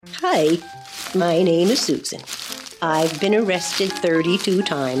Hi, my name is Susan. I've been arrested 32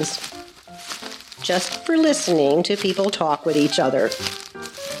 times. Just for listening to people talk with each other.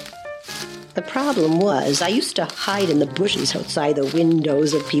 The problem was I used to hide in the bushes outside the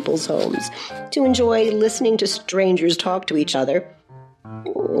windows of people's homes to enjoy listening to strangers talk to each other.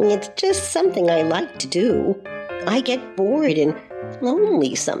 It's just something I like to do. I get bored and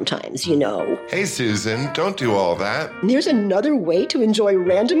lonely sometimes, you know. Hey, Susan, don't do all that. There's another way to enjoy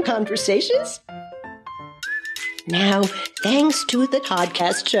random conversations? Now, thanks to the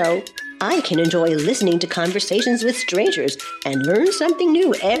Toddcast show, I can enjoy listening to conversations with strangers and learn something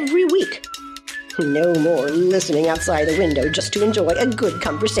new every week. No more listening outside the window just to enjoy a good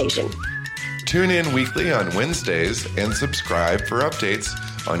conversation. Tune in weekly on Wednesdays and subscribe for updates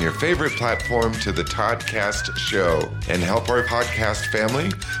on your favorite platform to the Toddcast show and help our podcast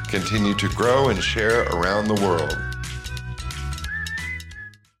family continue to grow and share around the world.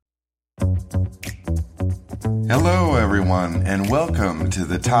 Hello, everyone, and welcome to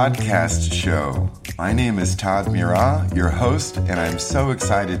the Toddcast show. My name is Todd Murat, your host, and I'm so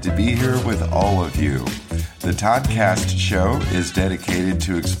excited to be here with all of you. The Toddcast show is dedicated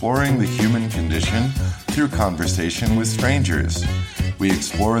to exploring the human condition through conversation with strangers. We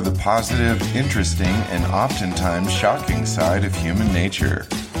explore the positive, interesting, and oftentimes shocking side of human nature.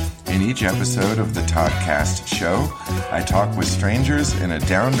 In each episode of the Toddcast show, I talk with strangers in a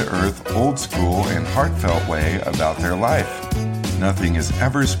down-to-earth, old-school, and heartfelt way about their life. Nothing is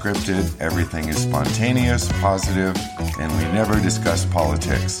ever scripted, everything is spontaneous, positive, and we never discuss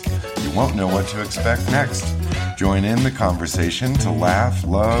politics. You won't know what to expect next. Join in the conversation to laugh,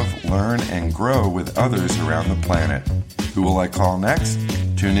 love, learn, and grow with others around the planet. Who will I call next?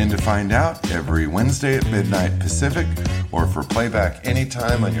 Tune in to find out every Wednesday at midnight Pacific or for playback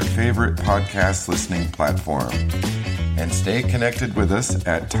anytime on your favorite podcast listening platform. And stay connected with us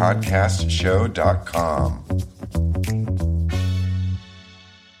at toddcastshow.com.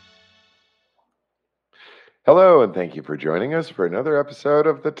 Hello, and thank you for joining us for another episode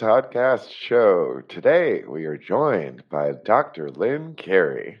of the Toddcast Show. Today, we are joined by Dr. Lynn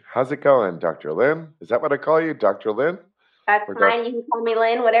Carey. How's it going, Dr. Lynn? Is that what I call you, Dr. Lynn? That's fine. You can call me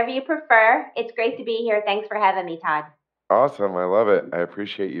Lynn, whatever you prefer. It's great to be here. Thanks for having me, Todd. Awesome. I love it. I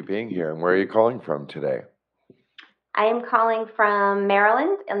appreciate you being here. And where are you calling from today? I am calling from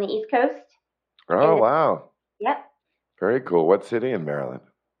Maryland on the East Coast. Oh, wow. Yep. Very cool. What city in Maryland?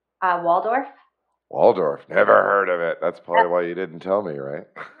 Waldorf. Waldorf. Never heard of it. That's probably why you didn't tell me, right?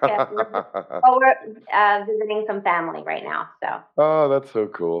 Yeah, we're visiting some family right now. So. Oh, that's so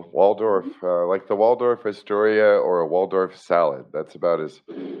cool. Waldorf, like the Waldorf Astoria or a Waldorf salad. That's about as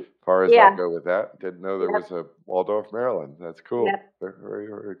far as I'll go with that. Didn't know there was a Waldorf, Maryland. That's cool. Yep. Very,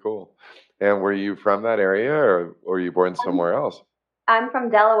 very cool. And were you from that area or were you born somewhere else? I'm from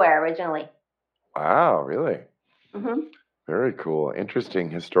Delaware originally. Wow, really? Mm-hmm. Very cool. Interesting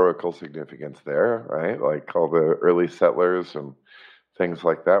historical significance there, right? Like all the early settlers and things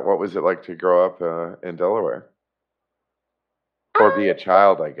like that. What was it like to grow up in Delaware? Or be a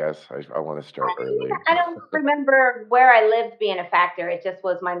child, I guess. I want to start early. I don't remember where I lived being a factor. It just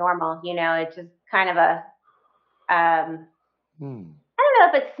was my normal, you know. It's just kind of a, I don't know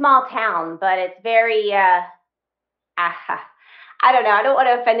if it's small town, but it's very, I don't know. I don't want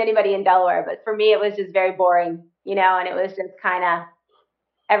to offend anybody in Delaware, but for me, it was just very boring, you know, and it was just kind of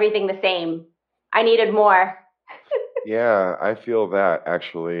everything the same. I needed more. Yeah, I feel that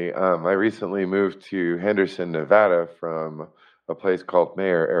actually. I recently moved to Henderson, Nevada from a place called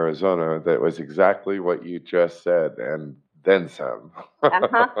Mayer, Arizona, that was exactly what you just said, and then some.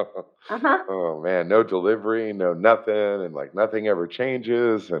 Oh man, no delivery, no nothing, and like nothing ever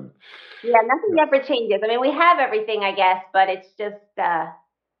changes, and nothing ever changes. I mean, we have everything, I guess, but it's just the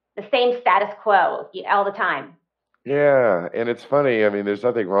same status quo all the time. Yeah, and it's funny. I mean, there's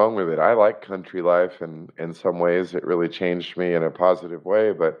nothing wrong with it. I like country life, and in some ways, it really changed me in a positive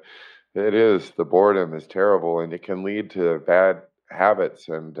way. But the boredom is terrible, and it can lead to bad habits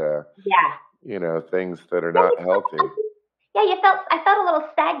and things that are not healthy. Yeah, I felt a little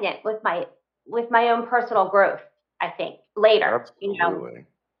stagnant with my own personal growth, I think, later. Absolutely. You know?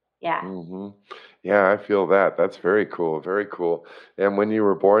 Yeah. Mm-hmm. Yeah, I feel that. That's very cool. Very cool. And when you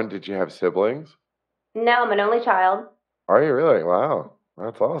were born, did you have siblings? No, I'm an only child. Are you really? Wow.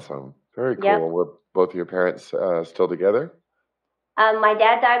 That's awesome. Very cool. Yep. Were both your parents still together? My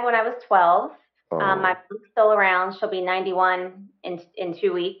dad died when I was 12. Oh. My mom's still around. She'll be 91 in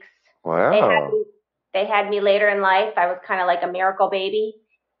 2 weeks. Wow. They had me later in life. I was kind of like a miracle baby.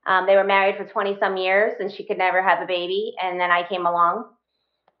 They were married for 20 some years and she could never have a baby. And then I came along.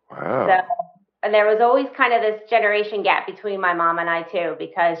 Wow. So and there was always kind of this generation gap between my mom and I too,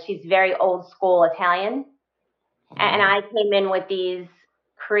 because she's very old school Italian, and I came in with these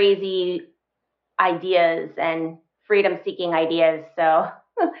crazy ideas and freedom seeking ideas. So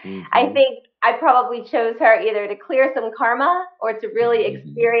I think I probably chose her either to clear some karma or to really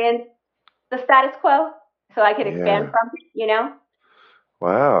experience the status quo so I could expand Yeah. from it, you know?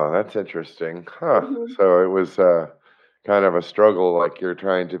 Wow, that's interesting. Huh. Hmm. So it was kind of a struggle, like you're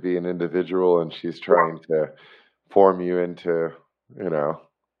trying to be an individual and she's trying to form you into, you know,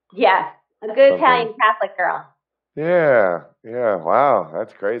 Yes, a good something. Italian Catholic girl. Yeah, yeah. Wow,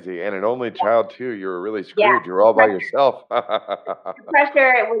 that's crazy. And an only child too. You were really Yeah, screwed. You were all by yourself. the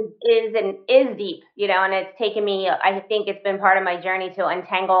pressure is and is deep, you know, and it's taken me. I think it's been part of my journey to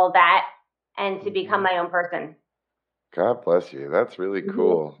untangle that and to become Mhm. my own person. God bless you. That's really Hmm.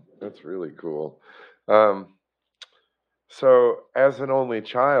 cool. That's really cool. Um, so as an only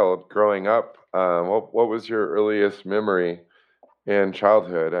child growing up, what was your earliest memory in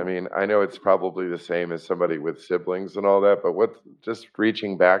childhood? I mean, I know it's probably the same as somebody with siblings and all that, but what's just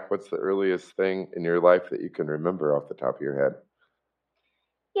reaching back, what's the earliest thing in your life that you can remember off the top of your head?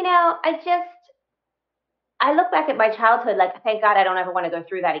 You know, I look back at my childhood like, thank God I don't ever want to go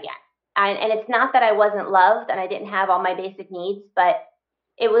through that again. And it's not that I wasn't loved and I didn't have all my basic needs, but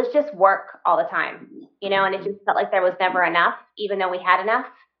it was just work all the time, you know, and it Mhm. just felt like there was never enough, even though we had enough.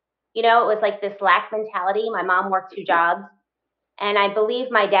 You know, it was like this lack mentality. My mom worked two jobs, and I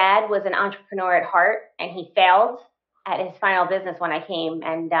believe my dad was an entrepreneur at heart, and he failed at his final business when I came,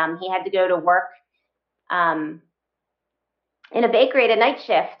 and he had to go to work um, in a bakery at a night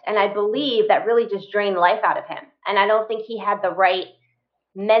shift, and I believe that really just drained life out of him. And I don't think he had the right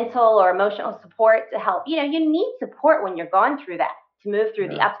mental or emotional support to help. You know, you need support when you're going through that to move through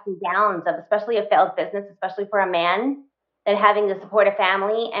the Yeah. ups and downs of, especially a failed business, especially for a man, and having to support a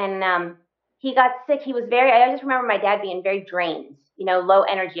family. And he got sick. He was I just remember my dad being very drained, you know, low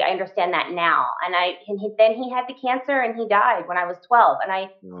energy. I understand that now. Then he had the cancer and he died when I was 12. And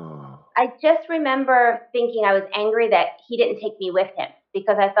Oh. I just remember thinking I was angry that he didn't take me with him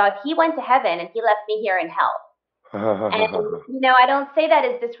because I thought he went to heaven and he left me here in hell. And, you know, I don't say that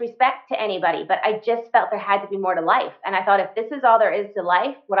as disrespect to anybody, but I just felt there had to be more to life. And I thought, if this is all there is to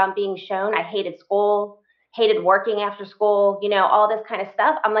life, what I'm being shown, I hated school, hated working after school, you know, all this kind of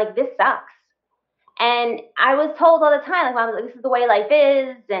stuff. I'm like, this sucks. And I was told all the time, like, Mom, this is the way life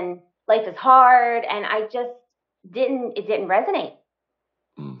is, and life is hard. And I just it didn't resonate.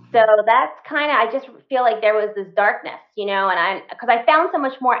 So Mhm. that's kind of, I just feel like there was this darkness, you know, because I found so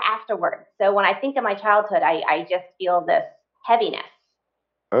much more afterwards. So when I think of my childhood, I just feel this heaviness.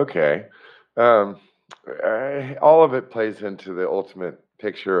 Okay. Um, all of it plays into the ultimate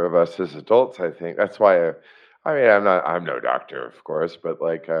picture of us as adults, I think. That's why I mean, I'm no doctor, of course, but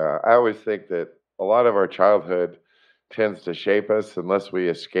like, I always think that a lot of our childhood tends to shape us unless we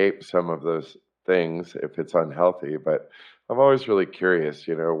escape some of those things if it's unhealthy. But I'm always really curious,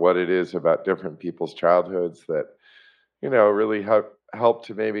 what it is about different people's childhoods that really help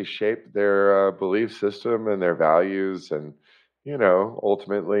to maybe shape their belief system and their values, and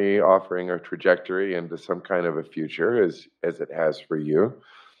ultimately offering a trajectory into some kind of a future as it has for you.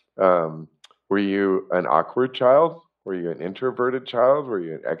 Um, were you an awkward child? Were you an introverted child? Were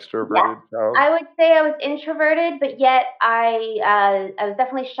you an Yeah, extroverted child? I would say I was introverted, but yet I was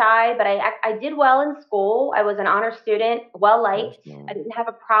definitely shy. But I did well in school. I was an honor student, well liked. I Awesome. didn't have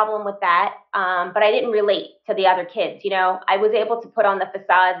a problem with that. But I didn't relate to the other kids. You know, I was able to put on the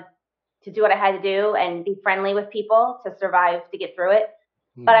facade to do what I had to do and be friendly with people to survive to get through it.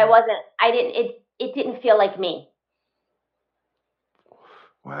 But I Hmm. wasn't. I didn't. It didn't feel like me.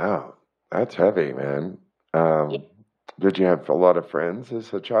 Wow, that's heavy, man. Yeah, Um, did you have a lot of friends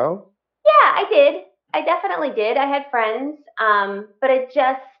as a child? I did. I definitely did. I had friends, but it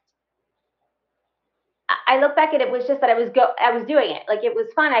just I look back at it was just that I was doing it. Like it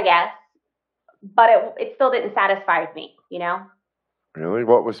was fun, I guess, but it still didn't satisfy me, you know? Really?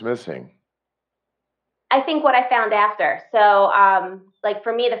 What was missing? I think what I found after. So, like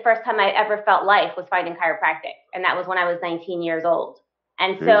for me, the first time I ever felt life was finding chiropractic, and that was when I was 19 years old.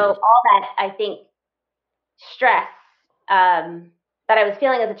 And so Jesus. all that, I think, stress that I was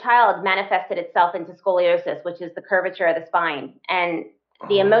feeling as a child manifested itself into scoliosis, which is the curvature of the spine. And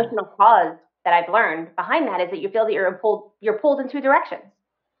the Oh. emotional cause that I've learned behind that is that you feel that you're pulled in two directions.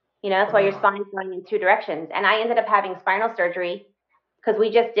 You know, that's why your Uh, spine's going in two directions. And I ended up having spinal surgery because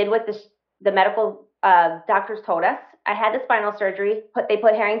we just did what the medical doctors told us. I had the spinal surgery. They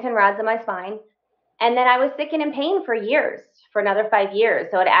put Harrington rods in my spine, and then I was sick and in pain for years, for another 5 years.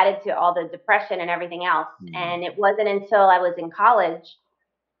 So it added to all the depression and everything else. hmm. And it wasn't until I was in college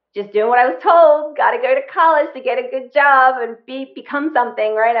just doing what I was told. Got to go to college to get a good job and become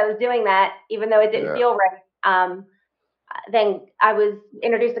something, right? I was doing that, even though it didn't feel right. Then I was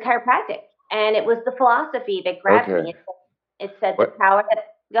introduced to chiropractic, and it was the philosophy that grabbed me. It said the power.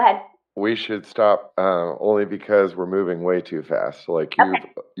 Go ahead. We should stop only because we're moving way too fast. Like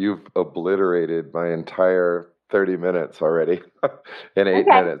you've obliterated my entire 30 minutes already in 8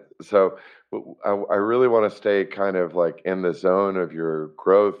 minutes. So I really want to stay kind of like in the zone of your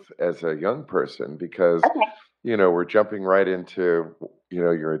growth as a young person because we're jumping right into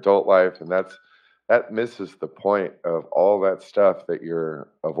your adult life, and that misses the point of all that stuff that you're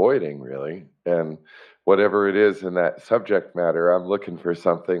avoiding, really. And whatever it is in that subject matter, I'm looking for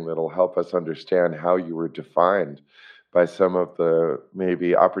something that'll help us understand how you were defined by some of the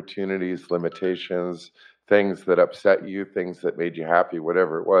maybe opportunities, limitations, things that upset you, things that made you happy,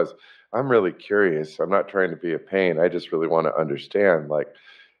 whatever it was. I'm really curious. I'm not trying to be a pain. I just really want to understand, like,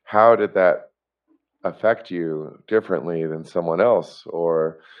 how did that affect you differently than someone else?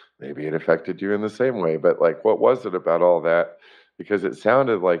 Or maybe it affected you in the same way, but like, what was it about all that? Because it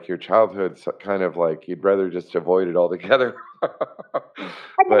sounded like your childhood's kind of like you'd rather just avoid it altogether. I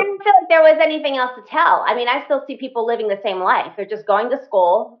didn't feel like there was anything else to tell. I mean, I still see people living the same life. They're just going to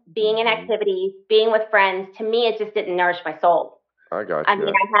school, being in activities, being with friends. To me, it just didn't nourish my soul. I got you. I mean,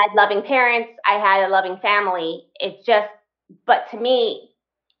 I had loving parents. I had a loving family. But to me,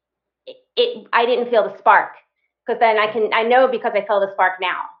 I didn't feel the spark. Because then I know because I feel the spark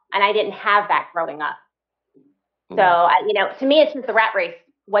now. And I didn't have that growing up. So, to me, it's just the rat race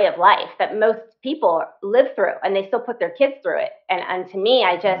way of life that most people live through, and they still put their kids through it. And to me,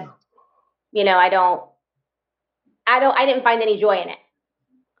 I just, I didn't find any joy in it.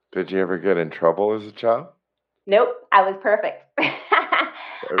 Did you ever get in trouble as a child? Nope. I was perfect.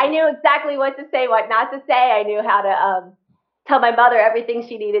 I knew exactly what to say, what not to say. I knew how to tell my mother everything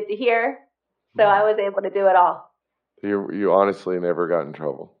she needed to hear. So I was able to do it all. You honestly never got in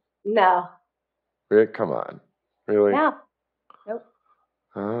trouble? No. Come on. Really? No. Nope.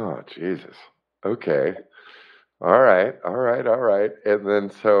 Oh, Jesus. Okay. All right. And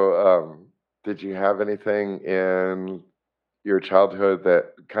then, so, did you have anything in your childhood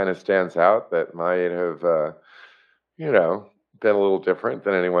that kind of stands out that might have, been a little different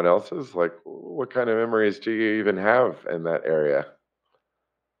than anyone else's? Like, what kind of memories do you even have in that area?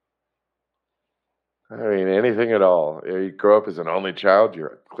 I mean, anything at all. You grow up as an only child,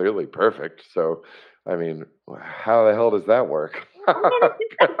 you're clearly perfect. So, I mean, how the hell does that work? I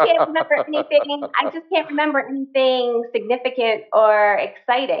can't remember anything. I just can't remember anything significant or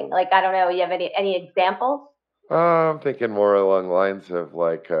exciting. Like, I don't know. You have any examples? I'm thinking more along the lines of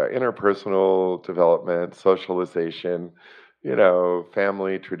like interpersonal development, socialization,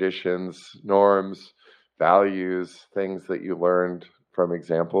 family traditions, norms, values, things that you learned from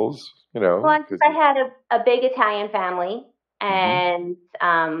examples, Well, I had a big Italian family, and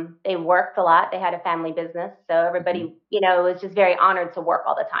they worked a lot. They had a family business. So everybody, was just very honored to work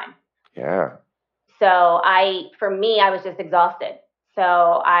all the time. Yeah. So for me, I was just exhausted. So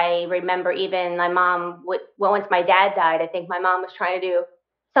I remember even my mom, once my dad died, I think my mom was trying to do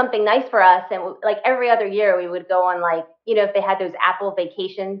something nice for us. And like every other year we would go on like, if they had those Apple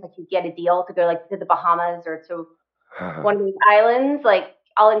vacations, like you get a deal to go like to the Bahamas or to one of these islands, like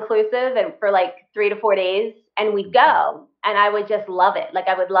all inclusive and for like 3 to 4 days. And we'd go and I would just love it. Like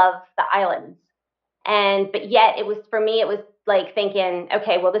I would love the islands. But yet it was, for me, it was like thinking,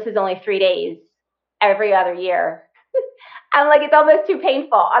 okay, well, this is only 3 days every other year. I'm like, it's almost too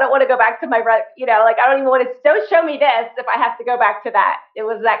painful. I don't want to go back to my, like, I don't even want to, don't show me this if I have to go back to that. It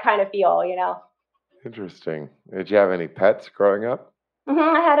was that kind of feel, Interesting. Did you have any pets growing up?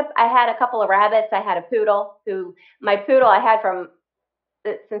 I had a couple of rabbits. I had a poodle my poodle I had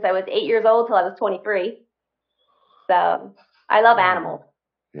since I was 8 years old till I was 23. So I love animals.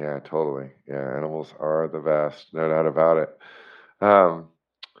 Yeah, totally. Yeah, animals are the best, no doubt about it.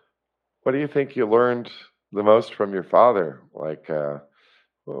 What do you think you learned the most from your father? Like,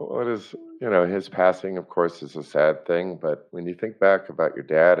 what is, his passing, of course, is a sad thing, but when you think back about your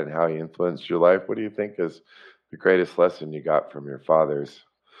dad and how he influenced your life, what do you think is the greatest lesson you got from your father's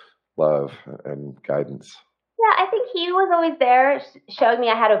love and guidance? Yeah, I think he was always there, showed me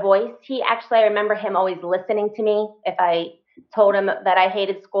I had a voice. I remember him always listening to me. If I told him that I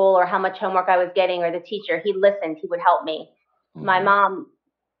hated school or how much homework I was getting or the teacher, he listened, he would help me. My mom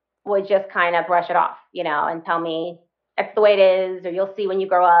would just kind of brush it off, and tell me that's the way it is, or you'll see when you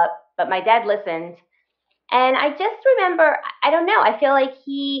grow up. But my dad listened. And I just remember, I don't know, I feel like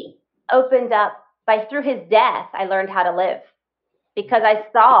he opened up through his death, I learned how to live because I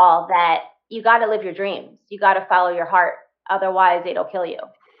saw that you got to live your dreams. You got to follow your heart. Otherwise, it'll kill you.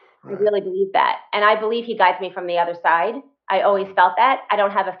 I really believe that. And I believe he guides me from the other side. I always felt that. I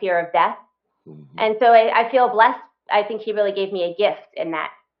don't have a fear of death. Mm-hmm. And so I feel blessed. I think he really gave me a gift in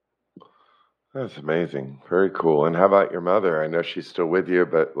that. That's amazing. Very cool. And how about your mother? I know she's still with you,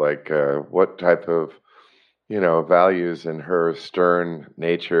 but like what type of, values in her stern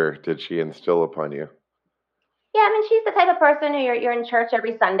nature did she instill upon you? Yeah, I mean, she's the type of person who you're in church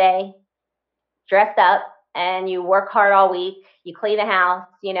every Sunday, dressed up, and you work hard all week. You clean the house,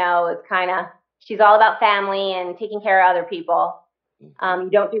 it's kind of, she's all about family and taking care of other people. You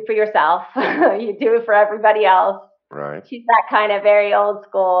don't do for yourself. You do it for everybody else. Right. She's that kind of very old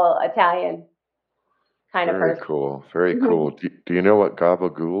school Italian kind of person. Very cool. Very cool. Do you know what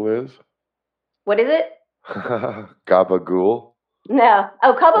gabagool is? What is it? Gabagool? No.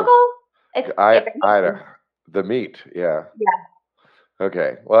 Oh, gabagool? The meat, yeah. Yeah.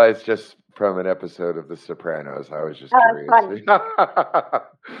 Okay. Well, it's just from an episode of The Sopranos. I was just curious. Funny.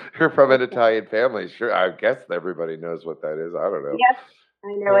 You're from an Italian family. Sure. I guess everybody knows what that is. I don't know. Yes,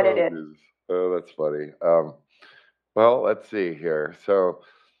 I know what it is. Oh, that's funny. Well, let's see here. So,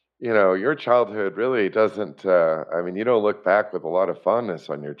 your childhood really doesn't, you don't look back with a lot of fondness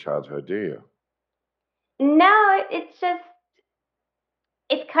on your childhood, do you? No, it's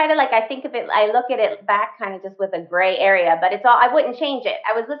kind of like I think of it, I look at it back kind of just with a gray area, but I wouldn't change it.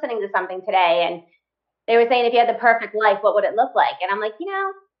 I was listening to something today and they were saying if you had the perfect life, what would it look like? And I'm like,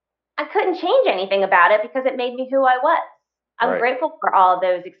 I couldn't change anything about it because it made me who I was. I'm grateful for all of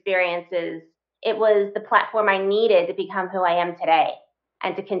those experiences. It was the platform I needed to become who I am today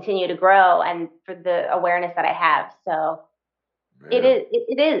and to continue to grow and for the awareness that I have. So it is.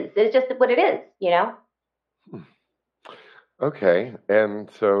 It's just what it is, Okay.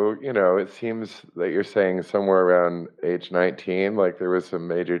 And so, it seems that you're saying somewhere around age 19, like there was some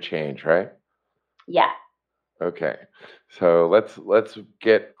major change, right? Yeah. Okay. So let's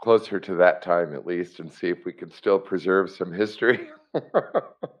get closer to that time at least and see if we can still preserve some history.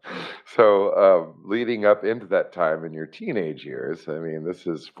 So leading up into that time in your teenage years, this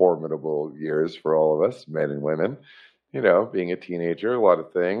is formidable years for all of us, men and women, being a teenager, a lot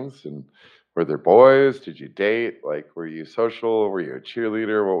of things. And were there boys? Did you date? Like, were you social? Were you a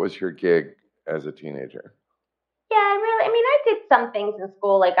cheerleader? What was your gig as a teenager? Yeah, I did some things in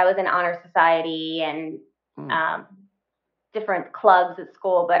school. Like I was in honor society and different clubs at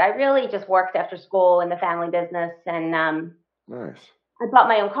school, but I really just worked after school in the family business. And nice. I bought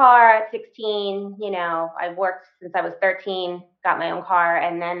my own car at 16. I worked since I was 13, got my own car.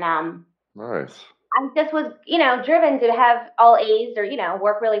 And then nice. I just was, driven to have all A's or,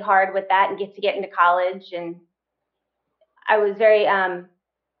 work really hard with that and get into college. And I was very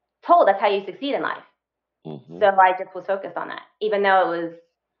told that's how you succeed in life. Mm-hmm. So I just was focused on that, even though it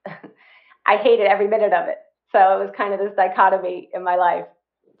was, I hated every minute of it. So it was kind of this dichotomy in my life.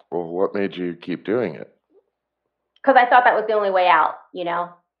 Well, what made you keep doing it? Because I thought that was the only way out,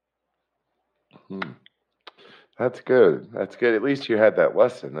 That's good. That's good. At least you had that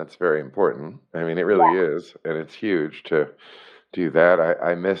lesson. That's very important. It really is. And it's huge to do that.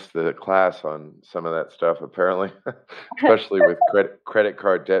 I missed the class on some of that stuff, apparently, especially with credit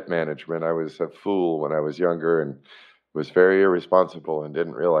card debt management. I was a fool when I was younger and was very irresponsible and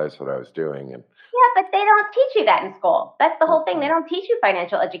didn't realize what I was doing. And yeah, but they don't teach you that in school. That's the whole thing. They don't teach you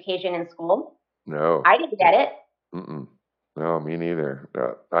financial education in school. No. I didn't get it. Mm-mm. No, me neither.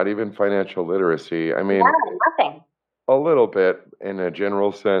 No, not even financial literacy. No, nothing. A little bit in a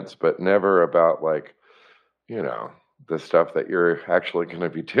general sense, but never about the stuff that you're actually going to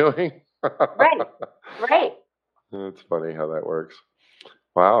be doing. Right. It's funny how that works.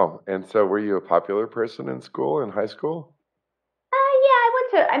 Wow. And so were you a popular person in school, in high school?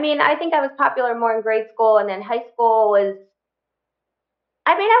 Yeah, I think I was popular more in grade school, and then high school was,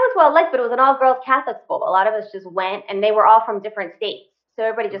 I was well liked, but it was an all-girls Catholic school. A lot of us just went, and they were all from different states. So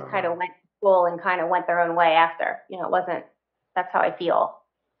everybody just kind of went to school and kind of went their own way after. It wasn't, that's how I feel.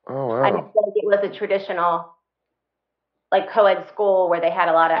 Oh, wow. I didn't think it was a traditional, like, co-ed school where they had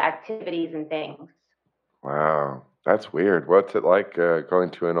a lot of activities and things. Wow. That's weird. What's it like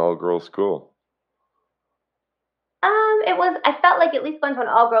going to an all-girls school? I felt like at least going to an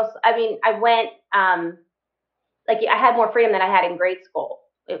all-girls, I went, I had more freedom than I had in grade school.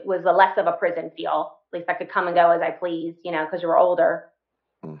 It was less of a prison feel. At least I could come and go as I pleased, because you were older.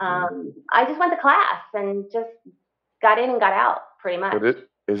 Mm-hmm. I just went to class and just got in and got out, pretty much. But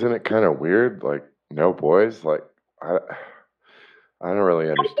isn't it kind of weird? Like, no boys? Like, I don't really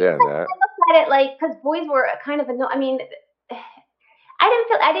understand that. I looked at it because boys were kind of I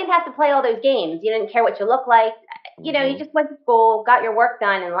didn't have to play all those games. You didn't care what you looked like. You just went to school, got your work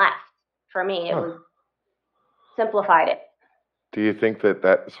done, and left. For me, it was simplified it. Do you think that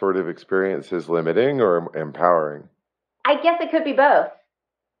that sort of experience is limiting or empowering? I guess it could be both.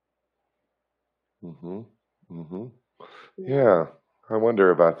 Hmm. Hmm. Yeah. Yeah, I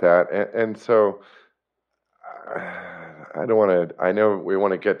wonder about that. And so I don't want to, I know we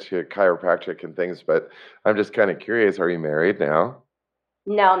want to get to chiropractic and things, but I'm just kind of curious. Are you married now?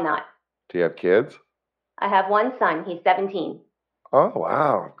 No, I'm not. Do you have kids? I have one son. He's 17. Oh,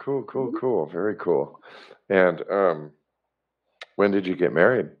 wow. Cool, cool, Mhm. cool. Very cool. And when did you get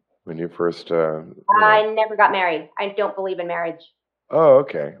married? When you first, I never got married. I don't believe in marriage. Oh,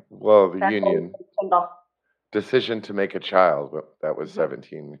 okay. Well, the So I've always union been single. decision to make a child, that was Mhm.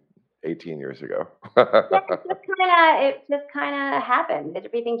 17, 18 years ago. Yeah, it just kind of happened.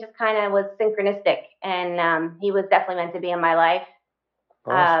 Everything just kind of was synchronistic, and he was definitely meant to be in my life.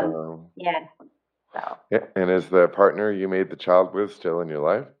 Um, Awesome. yeah. So, And is the partner you made the child with still in your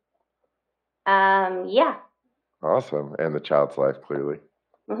life? yeah. Awesome. And the child's life, clearly.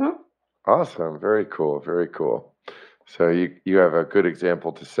 Hmm. Awesome. Very cool. Very cool. So you have a good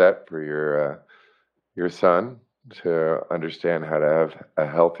example to set for your son to understand how to have a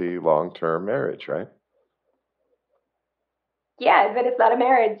healthy long-term marriage, right? Yeah, but it's not a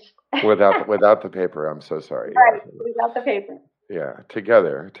marriage. Without the paper. I'm so sorry. Yeah. Right, without the paper. Yeah.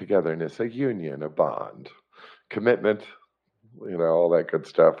 Togetherness, a union, a bond, commitment, all that good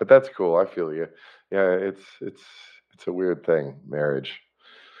stuff. But that's cool. I feel you. Yeah, it's a weird thing, marriage.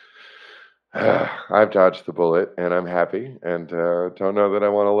 I've dodged the bullet and I'm happy and don't know that I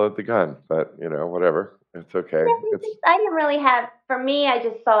want to load the gun, but whatever. It's okay. It's I didn't really have, for me, I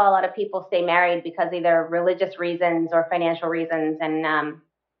just saw a lot of people stay married because either religious reasons or financial reasons. And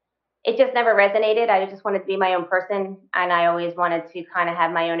it just never resonated. I just wanted to be my own person. And I always wanted to kind of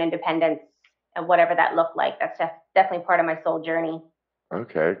have my own independence and whatever that looked like. That's just definitely part of my soul journey.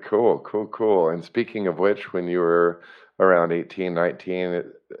 okay, cool, cool, cool. And speaking of which, when you were around 18, 19,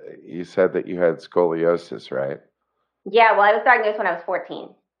 you said that you had scoliosis, right? Yeah, well, I was diagnosed when I was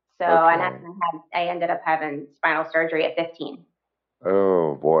 14. So, and Okay. I ended up having spinal surgery at 15.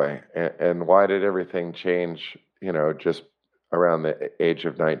 Oh boy. And why did everything change, just around the age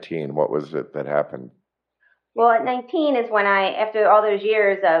of 19? What was it that happened? Well, at 19 is when after all those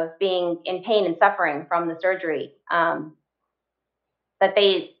years of being in pain and suffering from the surgery, that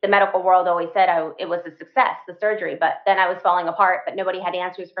the medical world always said it was a success, the surgery, but then I was falling apart, but nobody had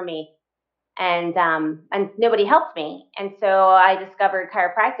answers for me. And nobody helped me. And so I discovered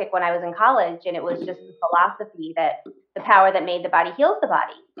chiropractic when I was in college, and it was just the philosophy that the power that made the body heals the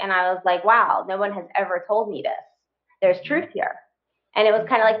body. And I was like, wow, no one has ever told me this. There's Mhm. truth here. And it was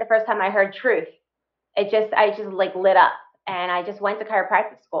kind of like the first time I heard truth. I just like lit up, and I just went to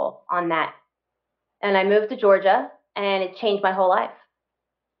chiropractic school on that. And I moved to Georgia, and it changed my whole life.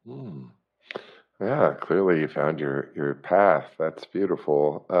 Hmm. Yeah, clearly you found your path. That's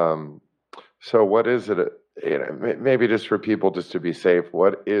beautiful. So what is it? Maybe just for people just to be safe,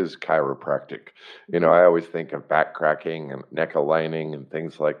 what is chiropractic? Mhm. I always think of back cracking and neck aligning and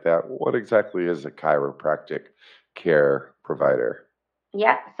things like that. What exactly is a chiropractic care provider?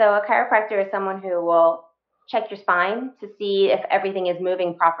 Yeah. So a chiropractor is someone who will check your spine to see if everything is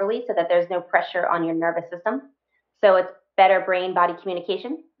moving properly so that there's no pressure on your nervous system. So it's better brain body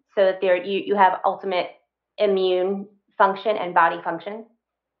communication so that you have ultimate immune function and body function.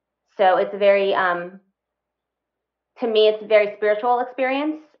 So it's very, to me, it's a very spiritual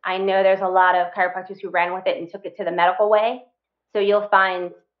experience. I know there's a lot of chiropractors who ran with it and took it to the medical way. So you'll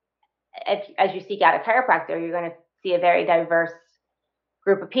find, as you seek out a chiropractor, you're going to see a very diverse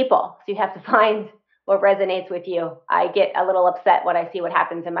group of people. So you have to find what resonates with you. I get a little upset when I see what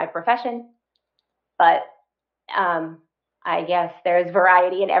happens in my profession, but um, I guess there's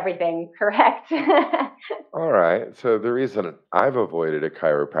variety in everything, correct? All right. So the reason I've avoided a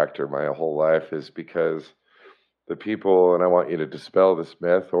chiropractor my whole life is because the people, and I want you to dispel this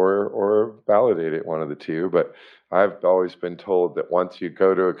myth or validate it, one of the two, but I've always been told that once you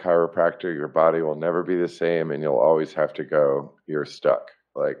go to a chiropractor, your body will never be the same and you'll always have to go. You're stuck.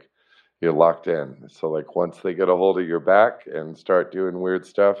 Like you're locked in. So like once they get a hold of your back and start doing weird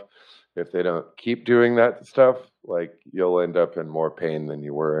stuff, if they don't keep doing that stuff, like you'll end up in more pain than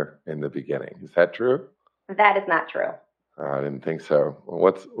you were in the beginning. Is that true? That is not true. I didn't think so.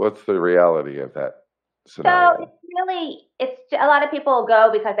 What's the reality of that So scenario? it's a lot of people go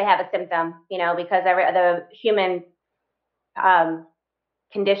because they have a symptom, because the human um,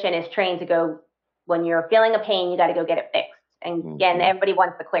 condition is trained to go when you're feeling a pain, you got to go get it fixed. And again, Hmm. everybody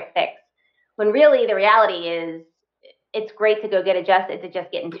wants the quick fix. When really the reality is, it's great to go get adjusted to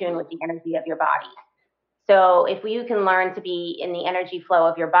just get in tune with the energy of your body. So if you can learn to be in the energy flow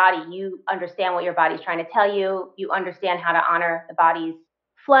of your body, you understand what your body's trying to tell you. You understand how to honor the body's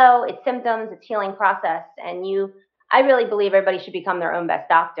flow, its symptoms, its healing process. And I really believe everybody should become their own best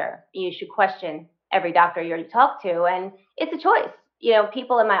doctor. You should question every doctor you talk to. And it's a choice.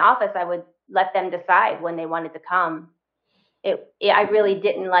 People in my office, I would let them decide when they wanted to come. I really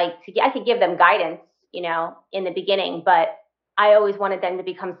didn't I could give them guidance, in the beginning, but I always wanted them to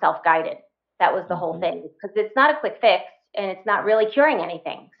become self-guided. That was the whole thing, because it's not a quick fix and it's not really curing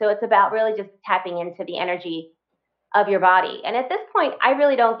anything. So it's about really just tapping into the energy of your body. And at this point, I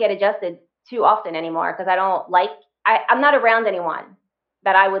really don't get adjusted too often anymore, because I'm not around anyone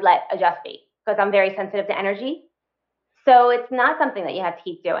that I would let adjust me, because I'm very sensitive to energy. So it's not something that you have to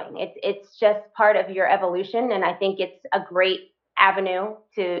keep doing. It's just part of your evolution, and I think it's a great avenue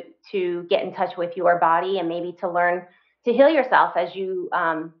to get in touch with your body, and maybe to learn to heal yourself as you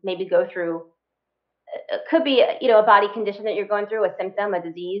maybe go through. It could be a body condition that you're going through, a symptom, a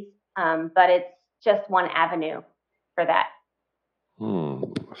disease, but it's just one avenue for that.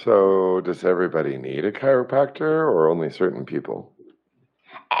 So does everybody need a chiropractor, or only certain people?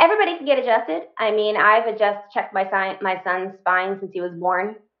 Everybody can get adjusted. I mean, I've checked my son's spine since he was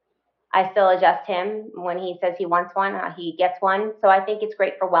born. I still adjust him when he says he wants one. He gets one. So I think it's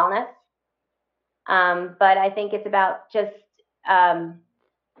great for wellness. But I think it's about just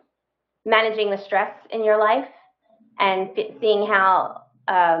managing the stress in your life and seeing how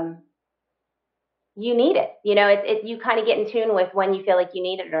you need it. You kind of get in tune with when you feel like you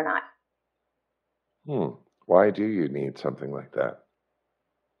need it or not. Why do you need something like that?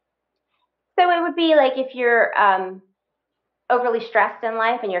 So it would be like if you're overly stressed in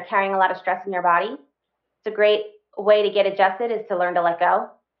life and you're carrying a lot of stress in your body, it's a great way to get adjusted is to learn to let go,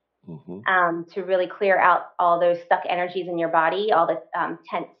 to really clear out all those stuck energies in your body, all the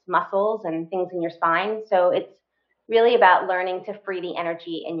tense muscles and things in your spine. So it's really about learning to free the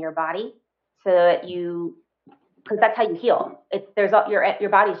energy in your body, so that because that's how you heal. Your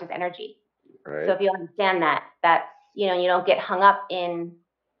body's just energy. Right. So if you understand that, that's you don't get hung up in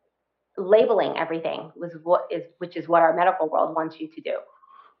labeling everything, which is what our medical world wants you to do.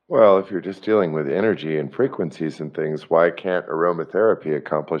 Well, if you're just dealing with energy and frequencies and things, why can't aromatherapy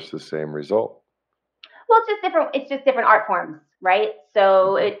accomplish the same result? Well, it's just different art forms, right?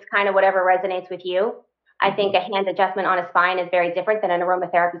 So it's kind of whatever resonates with you. I think a hand adjustment on a spine is very different than an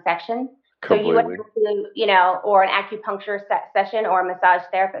aromatherapy section. Completely. So you would have to, or an acupuncture session or a massage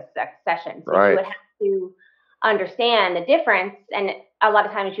therapist session. So you would have to understand the difference, and a lot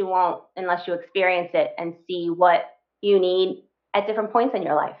of times you won't unless you experience it and see what you need at different points in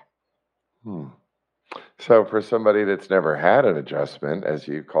your life. So for somebody that's never had an adjustment, as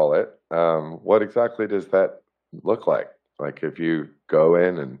you call it, what exactly does that look like? Like if you go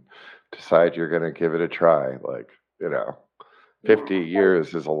in and decide you're going to give it a try, 50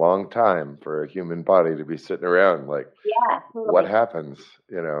 years is a long time for a human body to be sitting around. What happens,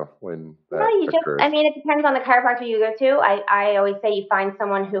 when that occurs? It depends on the chiropractor you go to. I always say you find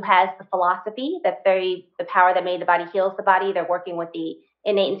someone who has the philosophy that the power that made the body heals the body. They're working with the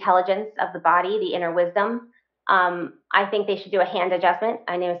innate intelligence of the body, the inner wisdom. I think they should do a hand adjustment.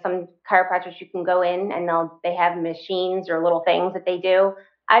 I know some chiropractors you can go in and they have machines or little things that they do.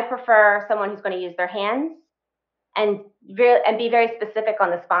 I prefer someone who's going to use their hands and be very specific on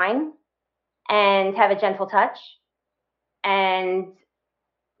the spine and have a gentle touch, and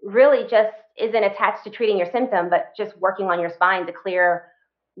really just isn't attached to treating your symptom, but just working on your spine to clear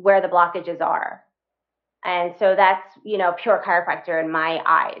where the blockages are. And so that's, pure chiropractor in my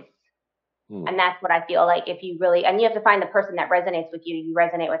eyes. And that's what I feel like if you really, and you have to find the person that resonates with you, you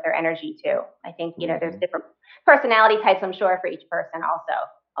resonate with their energy too. I think, there's different personality types, I'm sure, for each person also,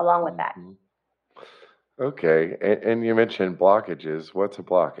 along with that. Okay. And you mentioned blockages. What's a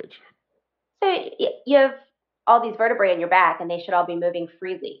blockage? So you have all these vertebrae in your back, and they should all be moving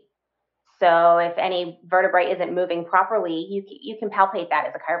freely. So if any vertebrae isn't moving properly, you can palpate that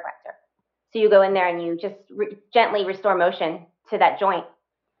as a chiropractor. So you go in there and you just gently restore motion to that joint,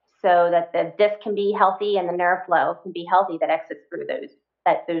 so that the disc can be healthy and the nerve flow can be healthy that exits through those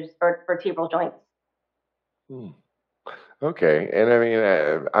vertebral joints. Okay.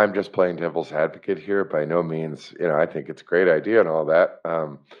 And I'm just playing devil's advocate here. By no means, I think it's a great idea and all that.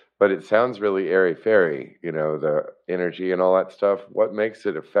 But it sounds really airy-fairy, the energy and all that stuff. What makes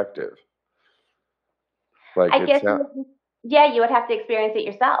it effective? I guess, you would have to experience it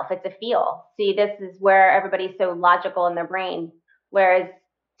yourself. It's a feel. See, this is where everybody's so logical in their brain, whereas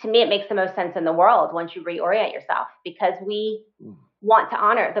to me, it makes the most sense in the world once you reorient yourself, because we want to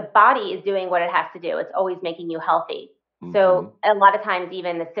honor the body is doing what it has to do. It's always making you healthy. So a lot of times,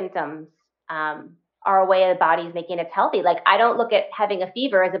 even the symptoms are a way the body's making it healthy. Like, I don't look at having a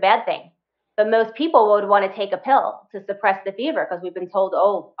fever as a bad thing, but most people would want to take a pill to suppress the fever because we've been told,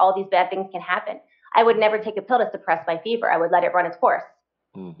 oh, all these bad things can happen. I would never take a pill to suppress my fever. I would let it run its course.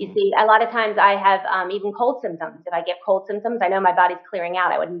 Mm-hmm. You see, a lot of times I have even cold symptoms. If I get cold symptoms, I know my body's clearing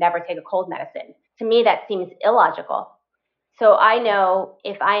out. I would never take a cold medicine. To me, that seems illogical. So I know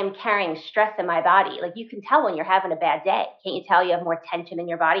if I am carrying stress in my body, like you can tell when you're having a bad day. Can't you tell you have more tension in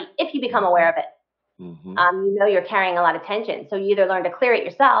your body if you become aware of it? Mm-hmm. You know you're carrying a lot of tension. So you either learn to clear it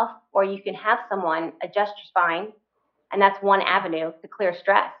yourself or you can have someone adjust your spine. And that's one avenue to clear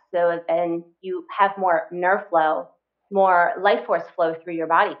stress. So then you have more nerve flow, more life force flow through your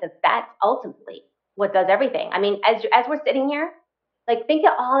body, because that's ultimately what does everything. I mean, as we're sitting here, like think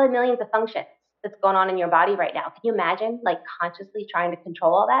of all the millions of functions that's going on in your body right now. Can you imagine like consciously trying to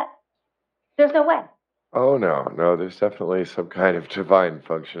control all that? There's no way. Oh, no, there's definitely some kind of divine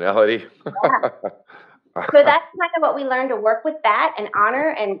functionality. Yeah. So that's kind of what we learn, to work with that and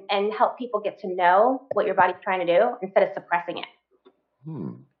honor and help people get to know what your body's trying to do instead of suppressing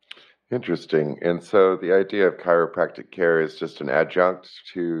it. Interesting. And so the idea of chiropractic care is just an adjunct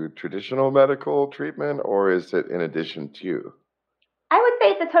to traditional medical treatment, or is it in addition to? I would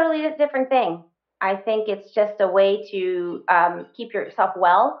say it's a totally different thing. I think it's just a way to keep yourself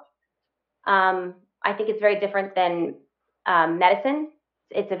well. I think it's very different than medicine.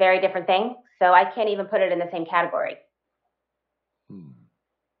 It's a very different thing. So I can't even put it in the same category.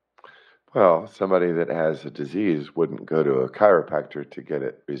 Well, somebody that has a disease wouldn't go to a chiropractor to get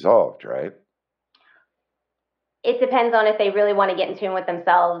it resolved, right? It depends on if they really want to get in tune with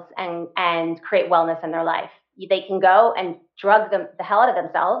themselves and create wellness in their life. They can go and drug the hell out of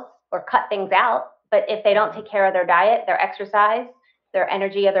themselves or cut things out. But if they don't take care of their diet, their exercise, their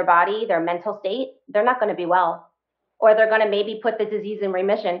energy of their body, their mental state, they're not going to be well. Or they're going to maybe put the disease in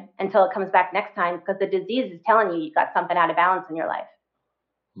remission until it comes back next time because the disease is telling you you've got something out of balance in your life.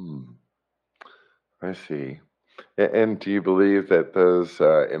 I see. And do you believe that those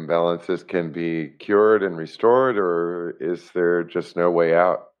imbalances can be cured and restored, or is there just no way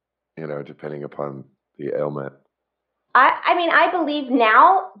out, depending upon the ailment? I mean, I believe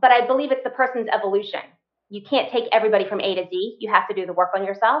now, but I believe it's the person's evolution. You can't take everybody from A to Z. You have to do the work on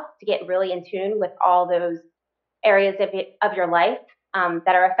yourself to get really in tune with all those areas of your life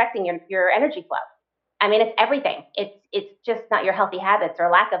that are affecting your energy flow. I mean, it's everything. It's just not your healthy habits or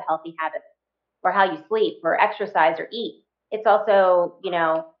lack of healthy habits or how you sleep or exercise or eat. It's also,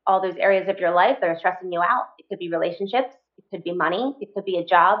 all those areas of your life that are stressing you out. It could be relationships. It could be money. It could be a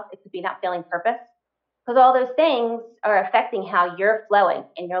job. It could be not feeling purpose. Because all those things are affecting how you're flowing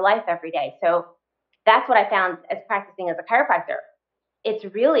in your life every day. So that's what I found as practicing as a chiropractor. It's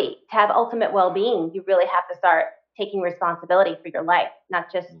really, to have ultimate well-being, you really have to start taking responsibility for your life,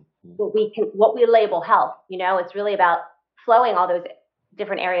 not just what we label health. It's really about flowing all those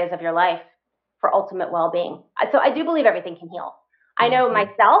different areas of your life for ultimate well-being. So I do believe everything can heal. I know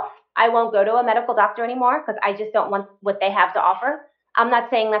myself, I won't go to a medical doctor anymore because I just don't want what they have to offer. I'm not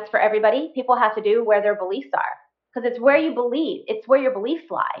saying that's for everybody. People have to do where their beliefs are, because it's where you believe. It's where your beliefs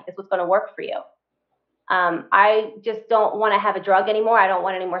lie is what's going to work for you. I just don't want to have a drug anymore. I don't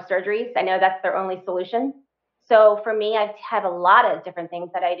want any more surgeries. I know that's their only solution. So for me, I have a lot of different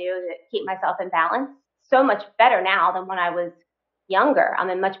things that I do to keep myself in balance. So much better now than when I was younger. I'm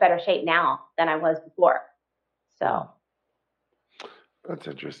in much better shape now than I was before. So that's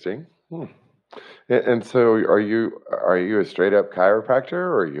interesting. And so are you a straight up chiropractor,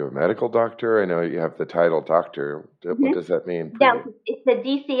 or are you a medical doctor? I know you have the title doctor. What does that mean? Yeah, it's the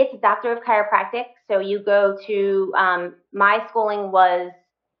DC. It's a doctor of chiropractic. So you go to, my schooling was,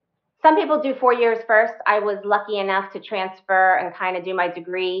 some people do 4 years first. I was lucky enough to transfer and kind of do my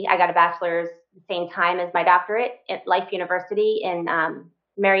degree. I got a bachelor's the same time as my doctorate at Life University in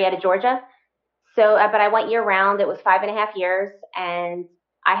Marietta, Georgia. So, but I went year round. It was 5.5 years, and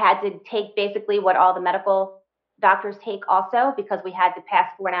I had to take basically what all the medical doctors take also, because we had to pass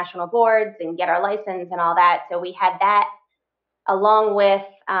 4 national boards and get our license and all that. So we had that along with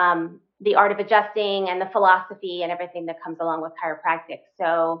the art of adjusting and the philosophy and everything that comes along with chiropractic.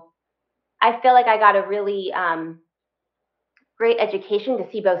 So I feel like I got a really great education to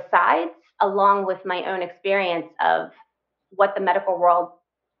see both sides, along with my own experience of what the medical world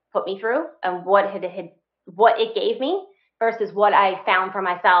put me through and what it gave me versus what I found for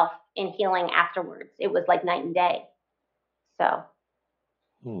myself in healing afterwards. It was like night and day. So.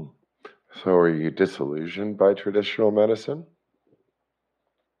 So are you disillusioned by traditional medicine?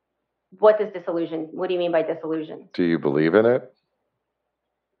 What does disillusion? What do you mean by disillusion? Do you believe in it?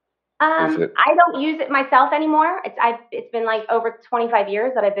 I don't use it myself anymore. It's been like over 25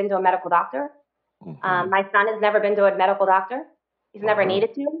 years that I've been to a medical doctor. My son has never been to a medical doctor. He's never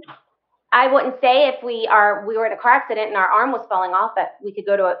needed to. I wouldn't say if we were in a car accident and our arm was falling off that we could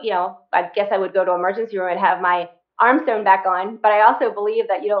go to I guess I would go to emergency room and have my arm sewn back on. But I also believe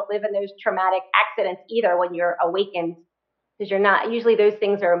that you don't live in those traumatic accidents either when you're awakened, because you're not. Usually those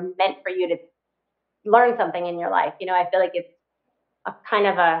things are meant for you to learn something in your life. I feel like it's a kind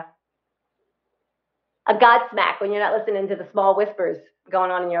of a godsmack when you're not listening to the small whispers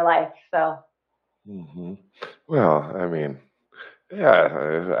going on in your life. So. Well, I mean,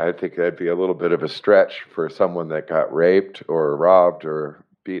 yeah, I think that'd be a little bit of a stretch for someone that got raped or robbed or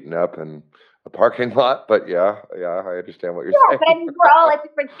beaten up in a parking lot. But yeah, I understand what you're saying. But I mean, we're all at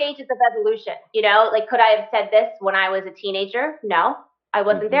different stages of evolution. Like, could I have said this when I was a teenager? No, I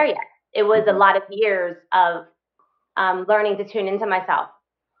wasn't there yet. It was a lot of years of learning to tune into myself.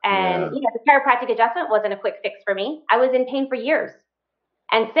 And, the chiropractic adjustment wasn't a quick fix for me. I was in pain for years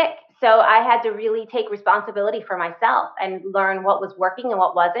and sick. So I had to really take responsibility for myself and learn what was working and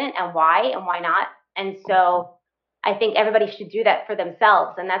what wasn't and why not. And so I think everybody should do that for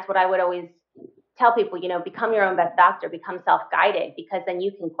themselves. And that's what I would always tell people, become your own best doctor, become self-guided, because then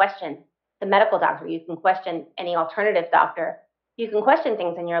you can question the medical doctor. You can question any alternative doctor. You can question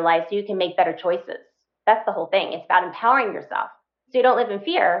things in your life so you can make better choices. That's the whole thing. It's about empowering yourself. So you don't live in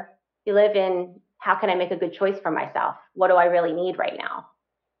fear. You live in, how can I make a good choice for myself? What do I really need right now?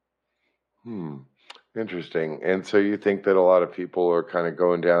 Interesting. And so you think that a lot of people are kind of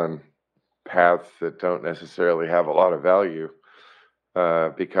going down paths that don't necessarily have a lot of value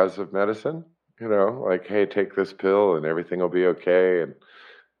because of medicine? Like, hey, take this pill and everything will be okay. And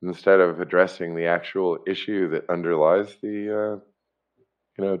instead of addressing the actual issue that underlies the,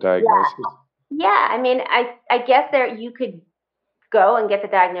 diagnosis. Yeah. I mean, I guess you could go and get the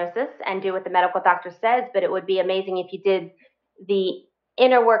diagnosis and do what the medical doctor says, but it would be amazing if you did the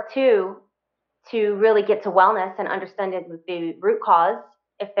inner work too, to really get to wellness and understand the root cause,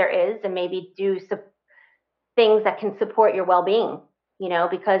 if there is, and maybe do some things that can support your well-being,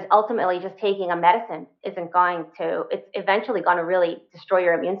 because ultimately just taking a medicine it's eventually going to really destroy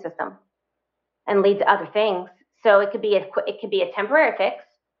your immune system and lead to other things. So it could be a temporary fix,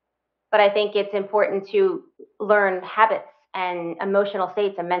 but I think it's important to learn habits and emotional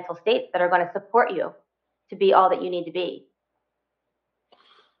states and mental states that are going to support you to be all that you need to be.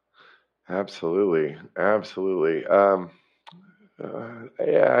 Absolutely. I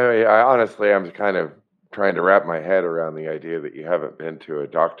honestly, I'm kind of trying to wrap my head around the idea that you haven't been to a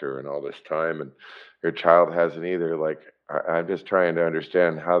doctor in all this time and your child hasn't either. Like, I'm just trying to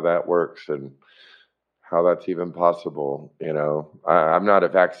understand how that works and how that's even possible. I'm not a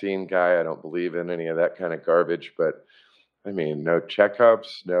vaccine guy. I don't believe in any of that kind of garbage, but I mean, no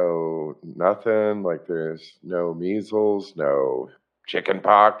checkups, no nothing. Like, there's no measles, no chicken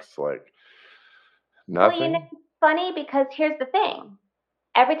pox, like nothing. Well, it's funny because here's the thing.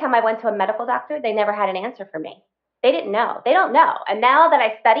 Every time I went to a medical doctor, they never had an answer for me. They didn't know. They don't know. And now that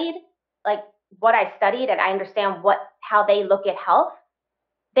I studied, like what I studied, and I understand how they look at health,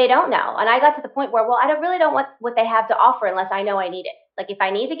 they don't know. And I got to the point where, I really don't want what they have to offer unless I know I need it. Like, if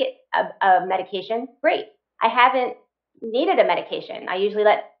I need to get a medication, great. I haven't needed a medication. I usually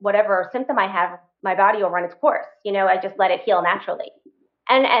let whatever symptom I have, my body will run its course. I just let it heal naturally.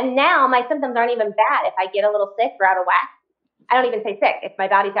 And now my symptoms aren't even bad. If I get a little sick or out of whack, I don't even say sick. If my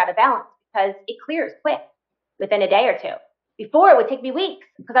body's out of balance, because it clears quick within a day or two. Before, it would take me weeks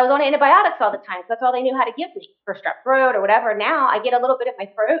because I was on antibiotics all the time. So that's all they knew how to give me for strep throat or whatever. Now I get a little bit of my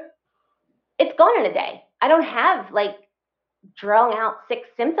throat. It's gone in a day. I don't have drawn out sick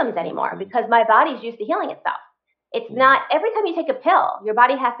symptoms anymore because my body's used to healing itself. It's not every time you take a pill, your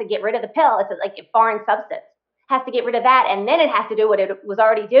body has to get rid of the pill. It's like a foreign substance. It has to get rid of that, and then it has to do what it was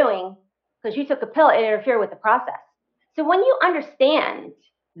already doing because you took a pill and interfere with the process. So when you understand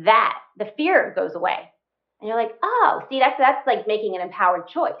that, the fear goes away. And you're like, oh, see, that's like making an empowered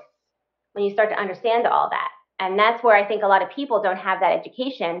choice when you start to understand all that. And that's where I think a lot of people don't have that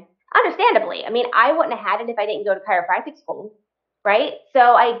education, understandably. I mean, I wouldn't have had it if I didn't go to chiropractic school, right? So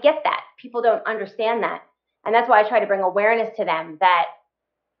I get that. People don't understand that. And that's why I try to bring awareness to them that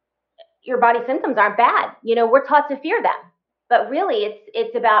your body symptoms aren't bad. We're taught to fear them. But really,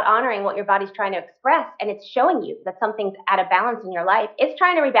 it's about honoring what your body's trying to express, and it's showing you that something's out of balance in your life. It's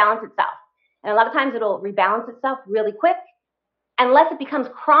trying to rebalance itself. And a lot of times it'll rebalance itself really quick, unless it becomes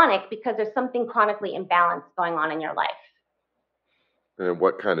chronic because there's something chronically imbalanced going on in your life. And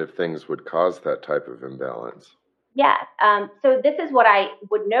what kind of things would cause that type of imbalance? Yeah. So this is what I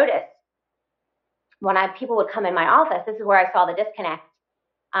would notice when people would come in my office. This is where I saw the disconnect.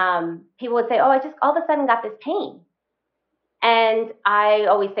 People would say, oh, I just all of a sudden got this pain. And I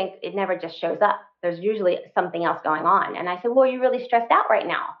always think it never just shows up. There's usually something else going on. And I said, well, are you really stressed out right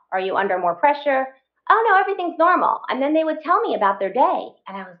now? Are you under more pressure? Oh, no, everything's normal. And then they would tell me about their day.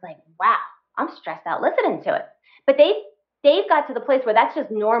 And I was like, wow, I'm stressed out listening to it. But they've got to the place where that's just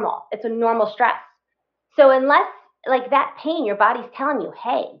normal. It's a normal stress. So unless like that pain, your body's telling you,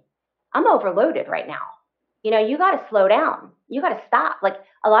 hey, I'm overloaded right now. You got to slow down. You got to stop. Like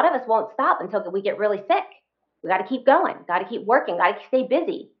a lot of us won't stop until we get really sick. We got to keep going, got to keep working, got to stay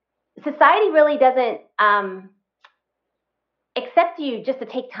busy. Society really doesn't accept you just to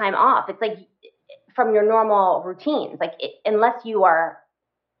take time off. It's like from your normal routines, like unless you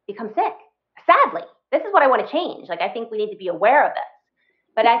become sick. Sadly, this is what I want to change. Like I think we need to be aware of this.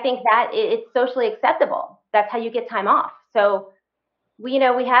 But I think that it's socially acceptable. That's how you get time off. So we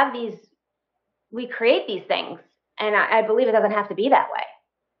have we create these things, and I believe it doesn't have to be that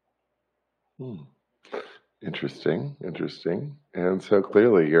way. Interesting. And so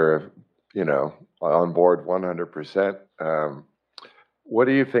clearly you're, on board 100%. What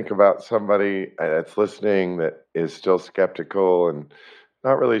do you think about somebody that's listening that is still skeptical and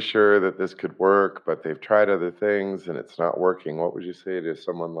not really sure that this could work, but they've tried other things and it's not working? What would you say to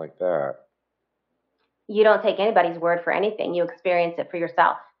someone like that? You don't take anybody's word for anything. You experience it for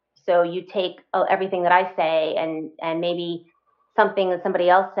yourself. So you take everything that I say and maybe something that somebody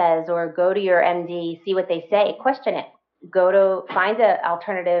else says, or go to your MD, see what they say, question it. Find an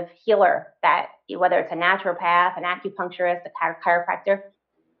alternative healer, that whether it's a naturopath, an acupuncturist, a chiropractor.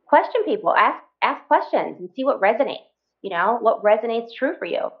 Question people, ask questions and see what resonates. What resonates true for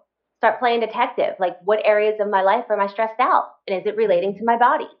you. Start playing detective. Like, what areas of my life am I stressed out? And is it relating to my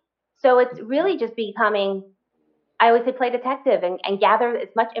body? So it's really just becoming, I always say, play detective and gather as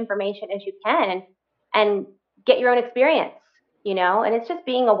much information as you can and get your own experience, and it's just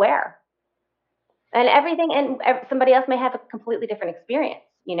being aware. And everything, and somebody else may have a completely different experience,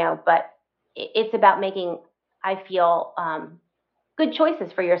 but it's about making, I feel, good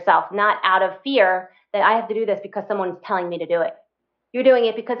choices for yourself, not out of fear that I have to do this because someone's telling me to do it. You're doing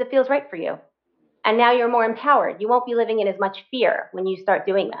it because it feels right for you. And now you're more empowered. You won't be living in as much fear when you start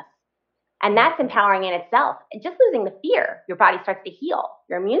doing this. And that's empowering in itself. And just losing the fear, your body starts to heal.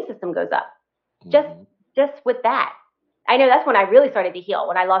 Your immune system goes up. Just with that. I know that's when I really started to heal,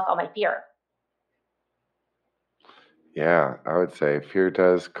 when I lost all my fear. Yeah, I would say fear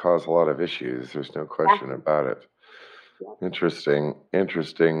does cause a lot of issues. There's no question about it. Yeah. Interesting.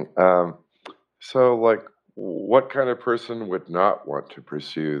 So, like, what kind of person would not want to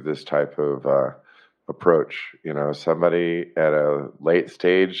pursue this type of approach? Somebody at a late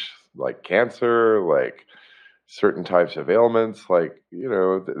stage, like cancer, like certain types of ailments, like,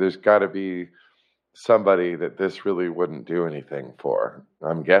 there's got to be somebody that this really wouldn't do anything for,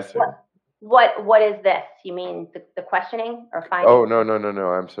 I'm guessing. What is this? You mean the questioning or finding? Oh, no.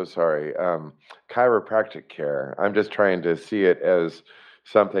 I'm so sorry. Chiropractic care. I'm just trying to see it as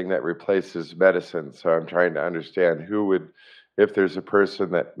something that replaces medicine. So I'm trying to understand if there's a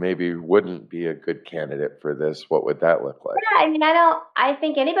person that maybe wouldn't be a good candidate for this, what would that look like? Yeah, I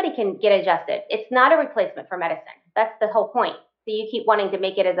think anybody can get adjusted. It's not a replacement for medicine. That's the whole point. So you keep wanting to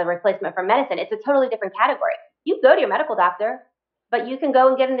make it as a replacement for medicine. It's a totally different category. You go to your medical doctor, but you can go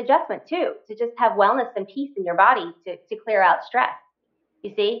and get an adjustment too, to just have wellness and peace in your body to clear out stress,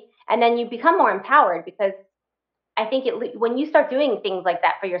 you see? And then you become more empowered, because I think when you start doing things like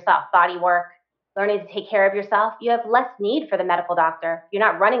that for yourself, body work, learning to take care of yourself, you have less need for the medical doctor. You're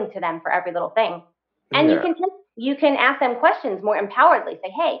not running to them for every little thing. And you can ask them questions more empoweredly.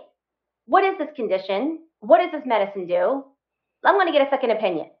 Say, hey, what is this condition? What does this medicine do? I'm going to get a second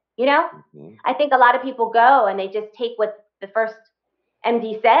opinion, Mm-hmm. I think a lot of people go and they just take what the first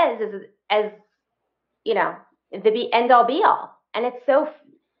MD says as the end all be all. And it's so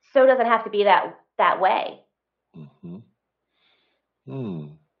doesn't have to be that way. Mm-hmm.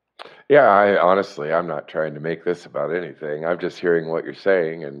 Yeah, I'm not trying to make this about anything. I'm just hearing what you're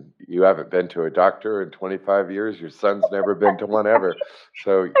saying, and you haven't been to a doctor in 25 years. Your son's never been to one ever.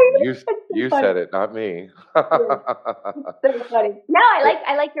 So you said it, not me. So funny. No,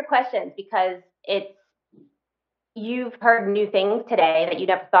 I like your questions, because you've heard new things today that you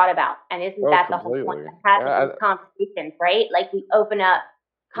never thought about. And isn't that completely. The whole point of having these conversations, right? Like, we open up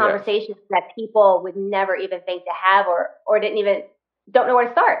conversations that people would never even think to have, or don't know where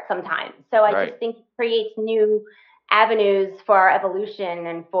to start sometimes. So I just think it creates new avenues for our evolution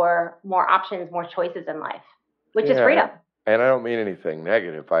and for more options, more choices in life, which is freedom. And I don't mean anything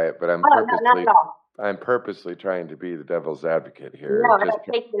negative by it, but I'm purposely trying to be the devil's advocate here. No, I don't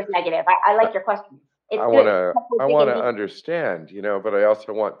take this negative. I like your question. I want to understand, but I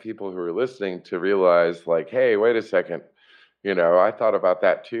also want people who are listening to realize, like, hey, wait a second. I thought about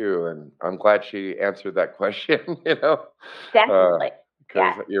that too, and I'm glad she answered that question, Definitely.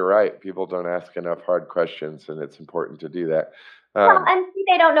 because Yes. you're right. People don't ask enough hard questions, and it's important to do that. Well, Um, and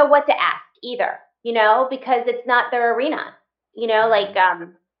they don't know what to ask either, because it's not their arena, like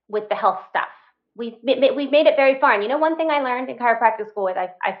with the health stuff. We've made it very far. And one thing I learned in chiropractic school is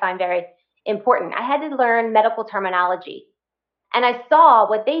I find very important. I had to learn medical terminology. And I saw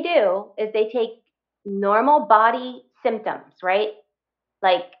what they do is they take normal body symptoms, right?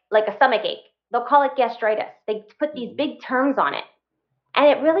 Like a stomach ache. They'll call it gastritis. They put these mhm, big terms on it. And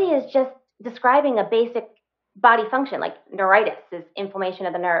it really is just describing a basic body function, like neuritis is inflammation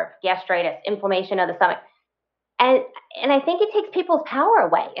of the nerve, gastritis, inflammation of the stomach. And and I think it takes people's power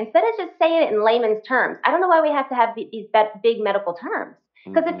away. Instead of just saying it in layman's terms, I don't know why we have to have these big medical terms.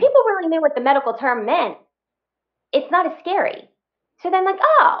 Because if mhm. people really knew what the medical term meant, it's not as scary. So then, like,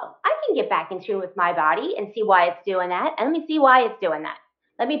 oh, I can get back in tune with my body and see why it's doing that. And let me see why it's doing that.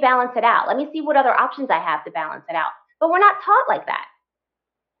 Let me balance it out. Let me see what other options I have to balance it out. But we're not taught like that.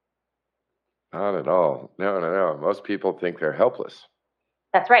 Not at all. No, no, no. Most people think they're helpless.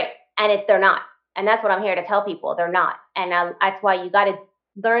 That's right. And they're not. And that's what I'm here to tell people. They're not. And that's why you got to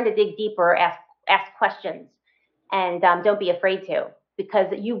learn to dig deeper, ask questions, and don't be afraid to, because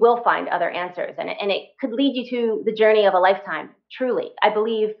you will find other answers. And it could lead you to the journey of a lifetime, truly. I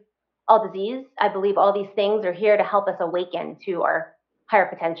believe all disease, I believe all these things are here to help us awaken to our higher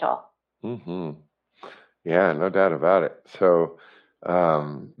potential. Hmm. Yeah, no doubt about it. So,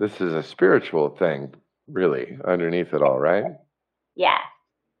 this is a spiritual thing, really, underneath it all, right? Yeah.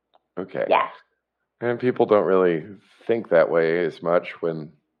 Okay. Yeah. And people don't really think that way as much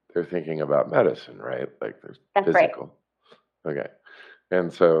when they're thinking about medicine, right? Like there's That's right. physical. Okay.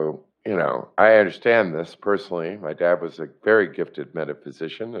 And so, I understand this personally. My dad was a very gifted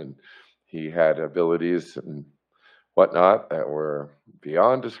metaphysician, and he had abilities and whatnot that were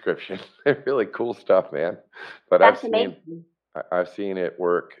beyond description. Really cool stuff, man. But That's amazing. I've seen it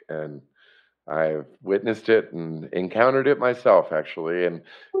work, and I've witnessed it and encountered it myself, actually. And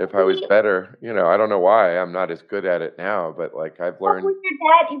if I was better, I don't know why I'm not as good at it now, but like I've What learned. was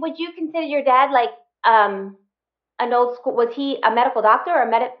your dad? Would you consider your dad like um an old school? Was he a medical doctor or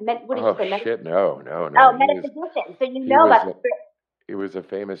what did you Oh say? shit, no, no, no. Oh, metaphysician. So you He know was about the spirit. he was a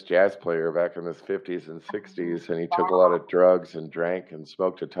famous jazz player back in the 50s and 60s, and he took a lot Wow. of drugs and drank and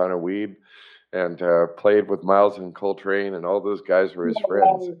smoked a ton of weed, and played with Miles and Coltrane, and all those guys were his No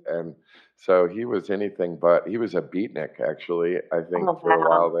friends. way. And so he was anything but. He was a beatnik, actually, I think, Oh, for a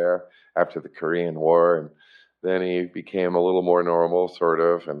while wow. there after the Korean War, and then he became a little more normal, sort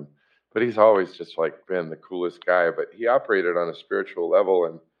of. And but he's always just like been the coolest guy. But he operated on a spiritual level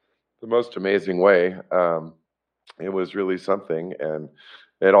in the most amazing way. It was really something, and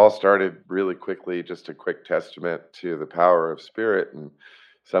it all started really quickly. Just a quick testament to the power of spirit, and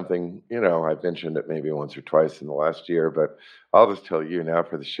something, I've mentioned it maybe once or twice in the last year, but I'll just tell you now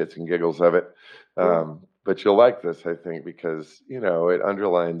for the shits and giggles of it. Mm. But you'll like this, I think, because it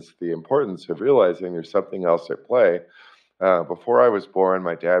underlines the importance of realizing there's something else at play. Before I was born,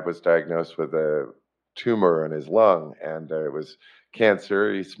 my dad was diagnosed with a tumor in his lung, and it was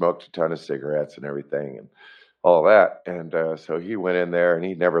cancer. He smoked a ton of cigarettes and everything, and all that. And so he went in there, and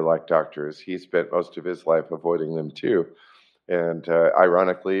he never liked doctors. He spent most of his life avoiding them too. And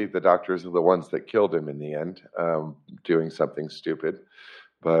ironically, the doctors are the ones that killed him in the end, doing something stupid.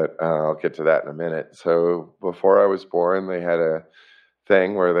 But I'll get to that in a minute. So before I was born, they had a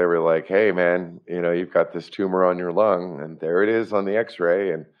thing where they were like, "Hey, man, you've got this tumor on your lung, and there it is on the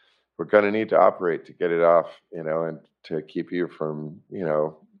X-ray, and we're going to need to operate to get it off, and to keep you from,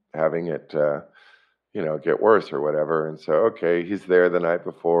 having it, get worse or whatever." And so, okay, he's there the night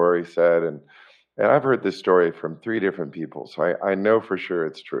before, he said, and I've heard this story from three different people, so I know for sure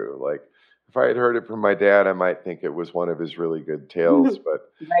it's true. Like, if I had heard it from my dad, I might think it was one of his really good tales,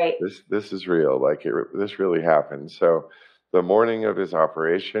 but Right. this is real. Like, this really happened. So the morning of his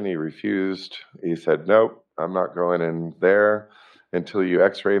operation, he refused. He said, "Nope, I'm not going in there until you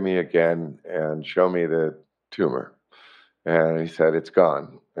X-ray me again and show me the tumor." And he said, "It's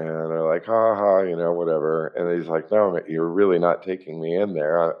gone." And they're like, "Ha ha, whatever." And he's like, "No, you're really not taking me in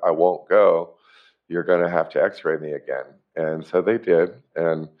there. I won't go. You're going to have to X-ray me again." And so they did.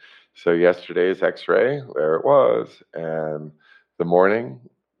 And so yesterday's X-ray, there it was. And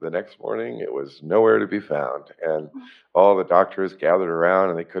the next morning, it was nowhere to be found. And all the doctors gathered around,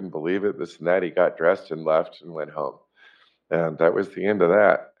 and they couldn't believe it. This and that. He got dressed and left and went home. And that was the end of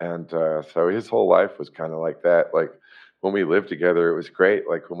that. And so his whole life was kind of like that. Like, when we lived together, it was great.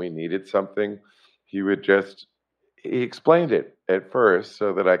 Like, when we needed something, he would just, he explained it at first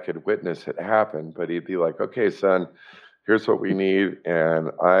so that I could witness it happen. But he'd be like, "Okay, son, here's what we need,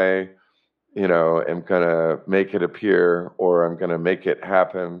 and I, am going to make it appear, or I'm going to make it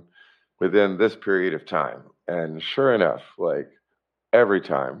happen within this period of time. And sure enough, like every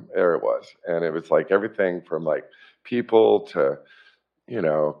time there it was. And it was like everything from like people to,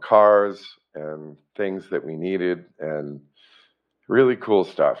 cars and things that we needed, and really cool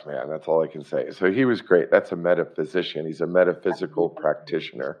stuff, man. That's all I can say. So he was great. That's a metaphysician. He's a metaphysical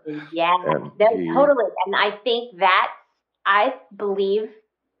practitioner. Yeah, And no, totally. And I think that I believe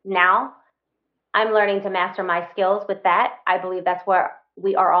now I'm learning to master my skills with that. I believe that's where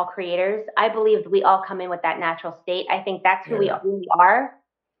we are all creators. I believe we all come in with that natural state. I think that's who we really are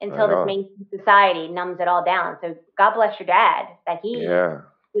until this mainstream society numbs it all down. So God bless your dad that he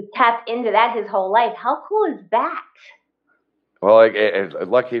was tapped into that his whole life. How cool is that? Well,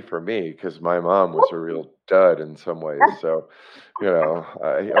 lucky for me, because my mom was a real dud in some ways. So,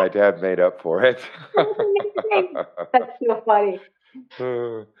 my dad made up for it. That's so funny.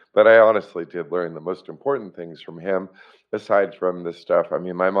 But I honestly did learn the most important things from him, aside from this stuff. I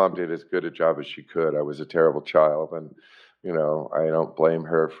mean, my mom did as good a job as she could. I was a terrible child, and I don't blame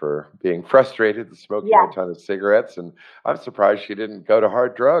her for being frustrated and smoking a ton of cigarettes. And I'm surprised she didn't go to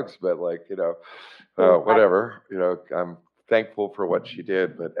hard drugs. But whatever. I'm thankful for what she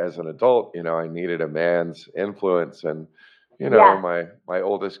did. But as an adult, I needed a man's influence, and my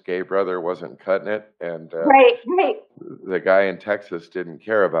oldest gay brother wasn't cutting it, and right. The guy in Texas didn't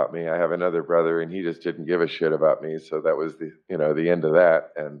care about me. I have another brother, and he just didn't give a shit about me. So that was the end of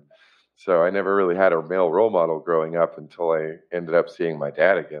that. And so I never really had a male role model growing up until I ended up seeing my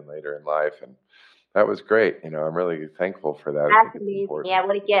dad again later in life, and that was great. I'm really thankful for that. That's amazing. Yeah,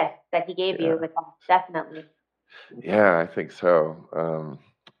 what a gift that he gave you. Definitely. Yeah, I think so.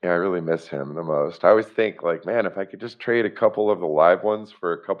 I really miss him the most. I always think, like, man, if I could just trade a couple of the live ones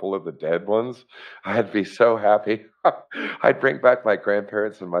for a couple of the dead ones, I'd be so happy. I'd bring back my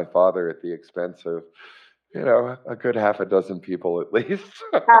grandparents and my father at the expense of, a good half a dozen people at least.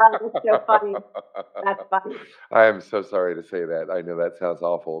 That's so funny. That's funny. I am so sorry to say that. I know that sounds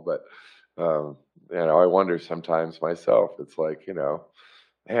awful, but, I wonder sometimes myself. It's like,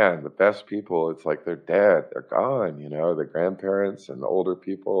 man, the best people, it's like they're dead. They're gone, the grandparents and the older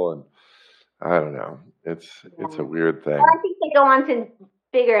people. And I don't know. It's a weird thing. Well, I think they go on to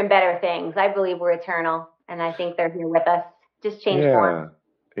bigger and better things. I believe we're eternal, and I think they're here with us. Just change form.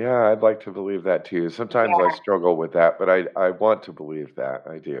 Yeah, I'd like to believe that too. Sometimes I struggle with that, but I want to believe that.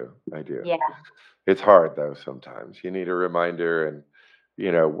 I do. Yeah. It's hard though sometimes. You need a reminder and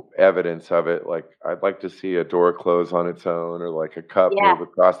evidence of it. Like I'd like to see a door close on its own, or like a cup move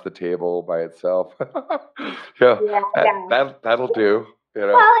across the table by itself. That'll do.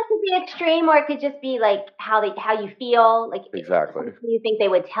 Well, it could be extreme, or it could just be like how you feel. Like exactly. You think they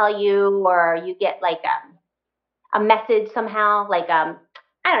would tell you, or you get like a message somehow. Like I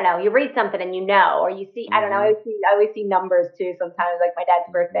don't know. You read something and or you see. I don't know. I always see numbers too. Sometimes, like my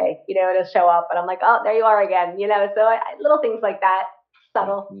dad's birthday, it'll show up, and I'm like, oh, there you are again. So little things like that.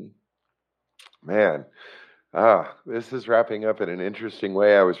 Subtle. Man, this is wrapping up in an interesting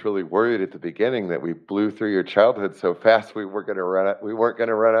way. I was really worried at the beginning that we blew through your childhood so fast we weren't going to run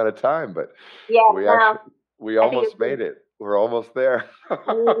out of time, but we almost made it. We're almost there.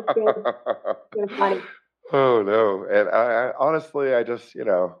 It's funny. Oh no! And I honestly, I just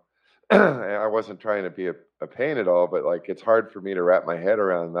I wasn't trying to be a pain at all, but like it's hard for me to wrap my head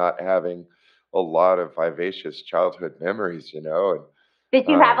around not having a lot of vivacious childhood memories, And did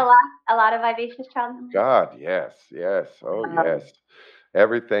you have a lot of vivacious childhood? God, yes. Oh, yes.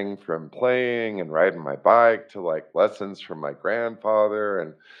 Everything from playing and riding my bike to like lessons from my grandfather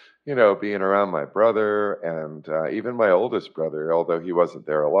and, being around my brother and even my oldest brother, although he wasn't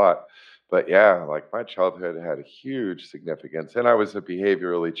there a lot. But yeah, like my childhood had a huge significance, and I was a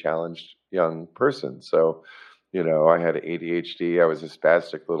behaviorally challenged young person. So, I had ADHD. I was a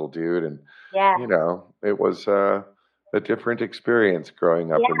spastic little dude, and, it was a different experience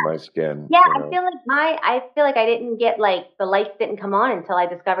growing up in my skin. Yeah, I feel like I didn't get like the lights didn't come on until I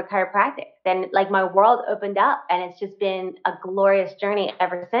discovered chiropractic. Then like my world opened up, and it's just been a glorious journey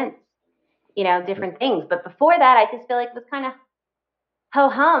ever since. Different things. But before that, I just feel like it was kind of ho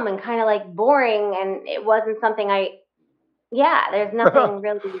hum and kind of like boring, and it wasn't something there's nothing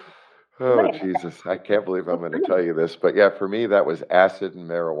really. Oh, Jesus. I can't believe I'm going to tell you this. But yeah, for me, that was acid and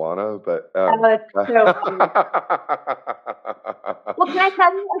marijuana. But it's so funny. Well, can I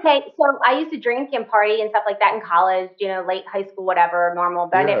tell you? Okay, so I used to drink and party and stuff like that in college, late high school, whatever, normal.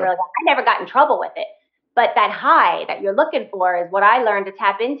 But I never got in trouble with it. But that high that you're looking for is what I learned to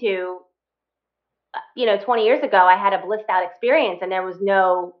tap into. 20 years ago, I had a blissed out experience, and there was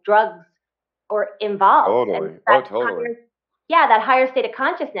no drugs or involved. And Totally. Oh, that totally. that higher state of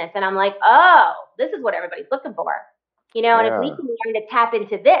consciousness. And I'm like, oh, this is what everybody's looking for. And if we Yeah. can learn to tap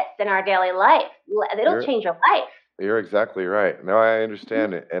into this in our daily life, it'll You're change your life. you're exactly right. No, I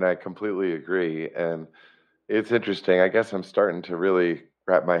understand it, and I completely agree. And it's interesting. I guess I'm starting to really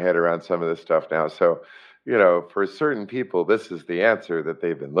wrap my head around some of this stuff now. So, for certain people, this is the answer that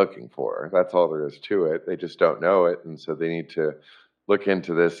they've been looking for. That's all there is to it. They just don't know it. And so they need to look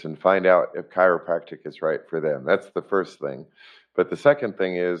into this and find out if chiropractic is right for them. That's the first thing. But the second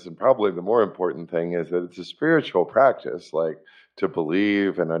thing is, and probably the more important thing, is that it's a spiritual practice, like to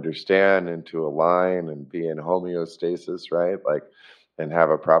believe and understand and to align and be in homeostasis, right? Like, and have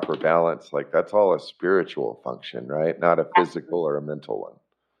a proper balance. Like that's all a spiritual function, right? Not a physical or a mental one.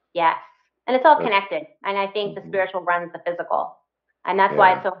 Yes. And it's all That's, connected. And I think the mhm. spiritual runs the physical. And that's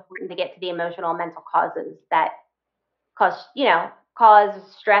why Yeah, it's so important to get to the emotional and mental causes that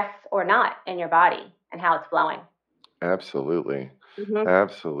cause stress or not in your body and how it's flowing. absolutely. Hmm.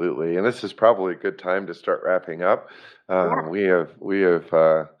 Absolutely. And this is probably a good time to start wrapping up. Yeah. We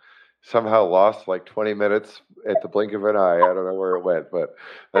have somehow lost like 20 minutes at the blink of an eye. I don't know where it went, but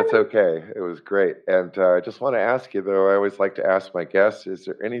that's okay. It was great. And I just want to ask you, though, I always like to ask my guests, is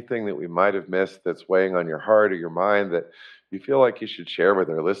there anything that we might have missed that's weighing on your heart or your mind that you feel like you should share with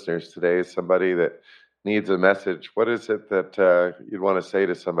our listeners today? Somebody that needs a message. What is it that you'd want to say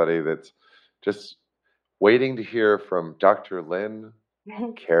to somebody that's just waiting to hear from Dr. Lynn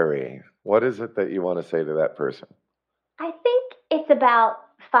Carey? What is it that you want to say to that person? I think it's about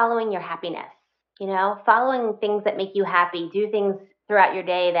following your happiness, following things that make you happy, do things throughout your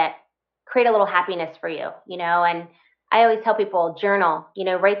day that create a little happiness for you, and I always tell people journal,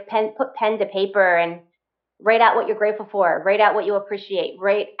 put pen to paper and write out what you're grateful for, write out what you appreciate,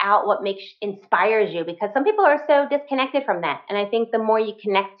 write out what inspires you because some people are so disconnected from that. And I think the more you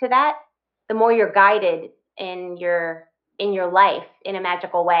connect to that, the more you're guided in your life in a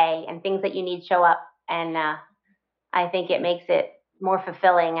magical way and things that you need show up. And I think it makes it more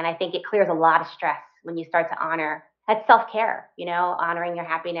fulfilling. And I think it clears a lot of stress when you start to honor that's self-care, honoring your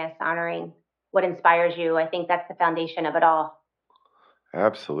happiness, honoring what inspires you. I think that's the foundation of it all.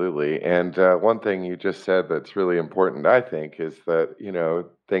 Absolutely. And one thing you just said that's really important, I think, is that,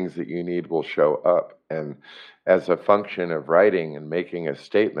 things that you need will show up. And as a function of writing and making a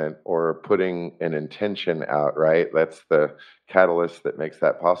statement or putting an intention out, right? That's the catalyst that makes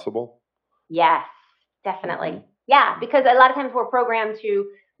that possible. Yes, Hmm. definitely. Yeah, because a lot of times we're programmed to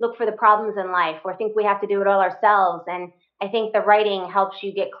look for the problems in life or think we have to do it all ourselves. And I think the writing helps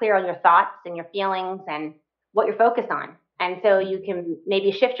you get clear on your thoughts and your feelings and what you're focused on. And so you can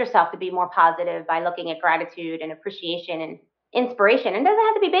maybe shift yourself to be more positive by looking at gratitude and appreciation and inspiration. And it doesn't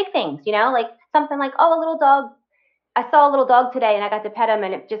have to be big things, like something like, oh, a little dog. I saw a little dog today and I got to pet him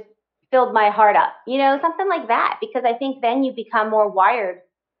and it just filled my heart up, something like that. Because I think then you become more wired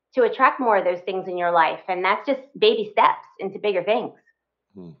to attract more of those things in your life. And that's just baby steps into bigger things.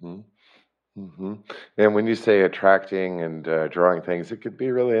 Hmm. Hmm. And when you say attracting and drawing things, it could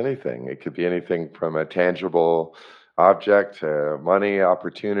be really anything. It could be anything from a tangible object to money,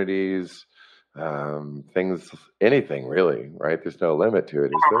 opportunities, things, anything really, right? There's no limit to it,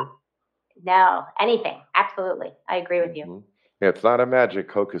 is there? No, anything. Absolutely. I agree with you. Hmm. Yeah, it's not a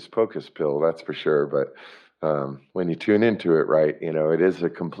magic hocus pocus pill, that's for sure. But when you tune into it right, it is a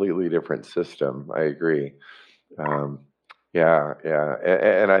completely different system. I agree. Um, yeah, yeah,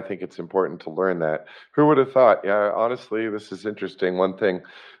 and I think it's important to learn that. Who would have thought? Yeah, honestly, this is interesting. One thing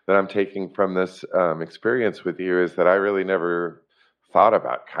that I'm taking from this experience with you is that I really never thought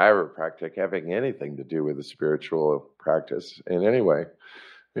about chiropractic having anything to do with a spiritual practice in any way.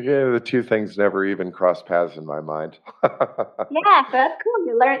 Yeah, the two things never even crossed paths in my mind. Yeah, so that's cool.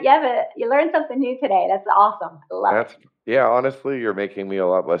 You learned something new today. That's awesome. I love it. That's yeah, honestly, you're making me a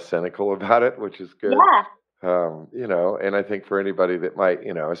lot less cynical about it, which is good. Yeah. And I think for anybody that might,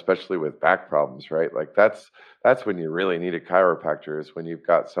 especially with back problems, right? Like that's when you really need a chiropractor is when you've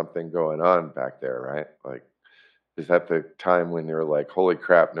got something going on back there, right? Like, is that the time when you're like, holy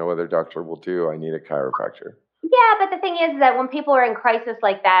crap, no other doctor will do. I need a chiropractor. Yeah, but the thing is that when people are in crisis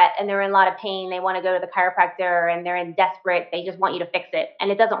like that and they're in a lot of pain, they want to go to the chiropractor and they're in desperate, they just want you to fix it. And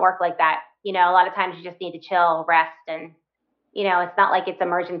it doesn't work like that. A lot of times you just need to chill, rest, and it's not like it's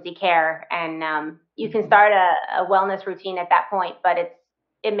emergency care. And you can Hmm. start a wellness routine at that point, but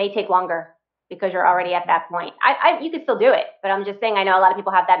it may take longer because you're already at that point. You could still do it, but I'm just saying I know a lot of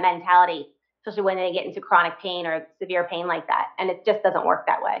people have that mentality, especially when they get into chronic pain or severe pain like that, and it just doesn't work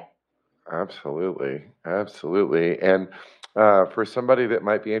that way. Absolutely, absolutely. And for somebody that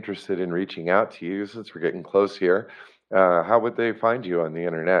might be interested in reaching out to you, since we're getting close here, How would they find you on the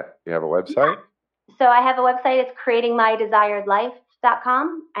internet? You have a website? So I have a website. It's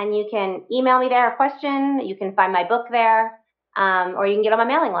creatingmydesiredlife.com, and you can email me there a question. You can find my book there, or you can get on my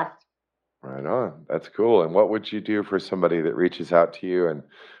mailing list. Right on. That's cool. And what would you do for somebody that reaches out to you and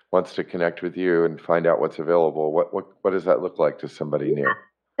wants to connect with you and find out what's available? What does that look like to somebody new?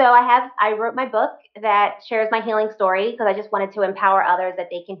 So I wrote my book that shares my healing story because I just wanted to empower others that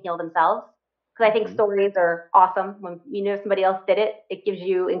they can heal themselves. Because I think stories are awesome. When you know somebody else did it, it gives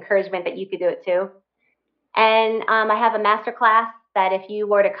you encouragement that you could do it too. And I have a master class that if you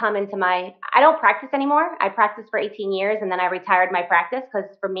were to come into I don't practice anymore. I practiced for 18 years and then I retired my practice because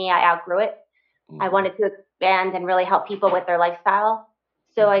for me, I outgrew it. I wanted to expand and really help people with their lifestyle.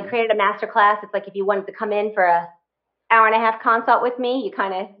 So I created a master class. It's like if you wanted to come in for an hour and a half consult with me, you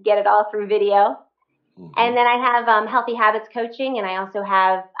kind of get it all through video. And then I have healthy habits coaching, and I also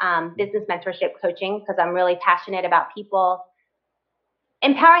have business mentorship coaching because I'm really passionate about people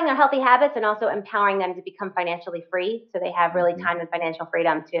empowering their healthy habits and also empowering them to become financially free so they have really time and financial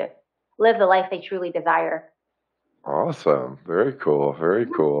freedom to live the life they truly desire. Awesome. Very cool. Very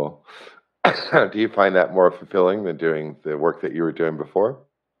cool. Do you find that more fulfilling than doing the work that you were doing before?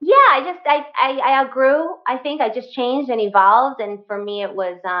 Yeah, I outgrew. I think I just changed and evolved, and for me, it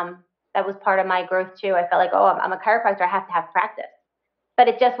was that was part of my growth too. I felt like, oh, I'm a chiropractor. I have to have practice, but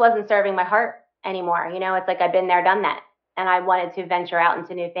it just wasn't serving my heart anymore. You know, it's like I've been there, done that, and I wanted to venture out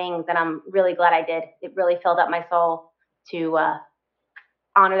into new things, and I'm really glad I did. It really filled up my soul to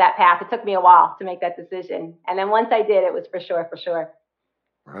honor that path. It took me a while to make that decision, and then once I did, it was for sure.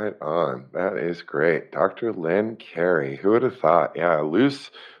 Right on. That is great. Dr. Lynn Carey. Who would have thought? Yeah, loose,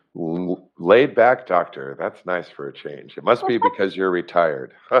 laid back doctor. That's nice for a change. It must be because you're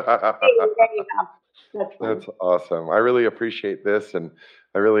retired. There you go. That's awesome. I really appreciate this. And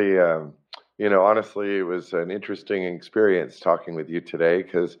I really, honestly, it was an interesting experience talking with you today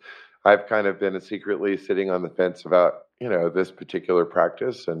because I've kind of been secretly sitting on the fence about, this particular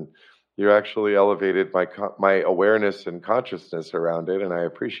practice. And you actually elevated my awareness and consciousness around it, and I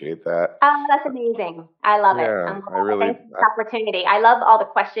appreciate that. Oh, that's amazing. I love it. Thanks for the opportunity. I love all the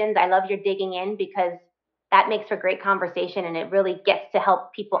questions. I love your digging in because that makes for great conversation, and it really gets to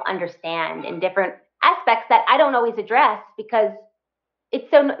help people understand in different aspects that I don't always address because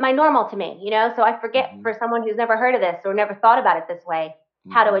it's so my normal to me, so I forget for someone who's never heard of this or never thought about it this way,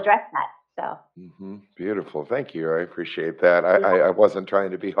 how to address that. So. Beautiful. Thank you. I appreciate that. I wasn't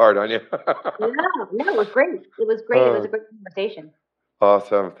trying to be hard on you. No, it was great. It was great. It was a great conversation.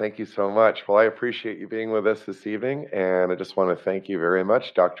 Awesome. Thank you so much. Well, I appreciate you being with us this evening, and I just want to thank you very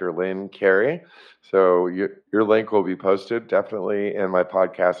much, Dr. Lynn Carey. So your link will be posted definitely in my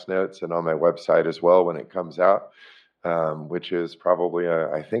podcast notes and on my website as well when it comes out, which is probably,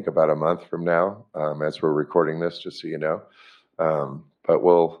 I think, about a month from now as we're recording this, just so you know. But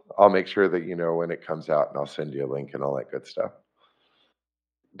I'll make sure that you know when it comes out, and I'll send you a link and all that good stuff.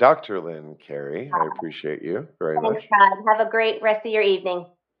 Dr. Lynn Carey, I appreciate you very much. Thanks, Todd. Have a great rest of your evening.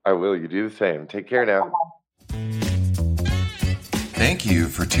 I will. You do the same. Take care now. Thank you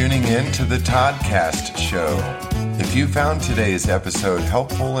for tuning in to the Toddcast Show. If you found today's episode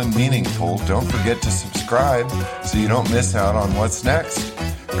helpful and meaningful, don't forget to subscribe so you don't miss out on what's next.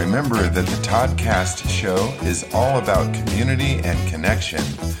 Remember that the Toddcast Show is all about community and connection,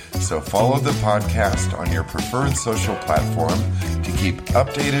 so follow the podcast on your preferred social platform to keep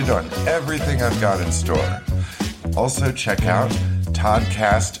updated on everything I've got in store. Also check out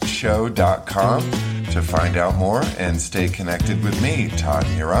toddcastshow.com to find out more and stay connected with me, Todd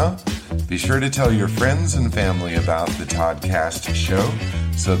Mira. Be sure to tell your friends and family about the Toddcast Show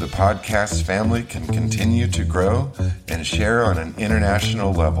so the podcast family can continue to grow and share on an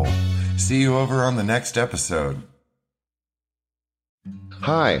international level. See you over on the next episode.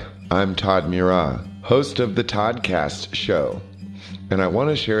 Hi, I'm Todd Mira, host of the Toddcast Show, and I want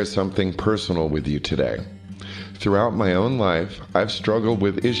to share something personal with you today. Throughout my own life, I've struggled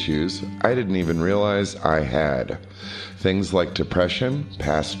with issues I didn't even realize I had. Things like depression,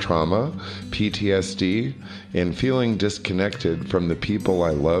 past trauma, PTSD, and feeling disconnected from the people I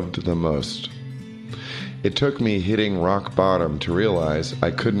loved the most. It took me hitting rock bottom to realize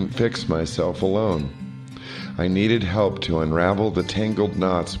I couldn't fix myself alone. I needed help to unravel the tangled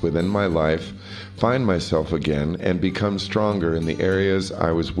knots within my life, find myself again, and become stronger in the areas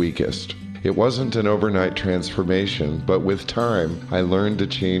I was weakest. It wasn't an overnight transformation, but with time, I learned to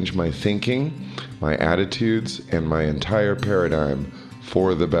change my thinking, my attitudes, and my entire paradigm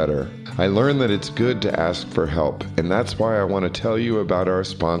for the better. I learned that it's good to ask for help, and that's why I want to tell you about our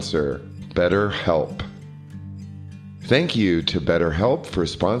sponsor, BetterHelp. Thank you to BetterHelp for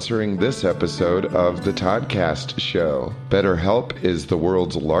sponsoring this episode of the Toddcast Show. BetterHelp is the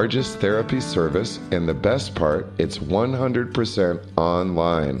world's largest therapy service, and the best part, it's 100%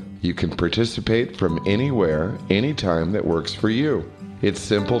 online. You can participate from anywhere, anytime that works for you. It's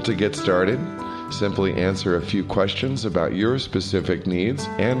simple to get started. Simply answer a few questions about your specific needs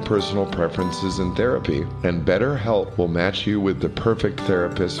and personal preferences in therapy, and BetterHelp will match you with the perfect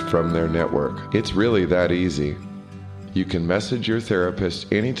therapist from their network. It's really that easy. You can message your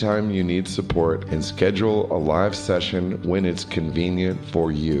therapist anytime you need support and schedule a live session when it's convenient for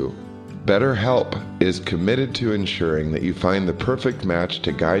you. BetterHelp is committed to ensuring that you find the perfect match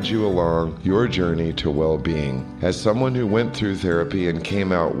to guide you along your journey to well-being. As someone who went through therapy and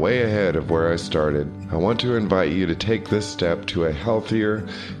came out way ahead of where I started, I want to invite you to take this step to a healthier,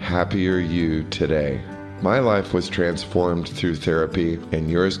 happier you today. My life was transformed through therapy, and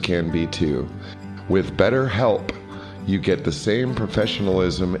yours can be too. With BetterHelp, you get the same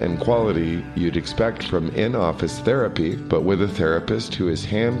professionalism and quality you'd expect from in-office therapy, but with a therapist who is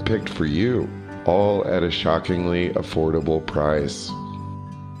hand-picked for you, all at a shockingly affordable price.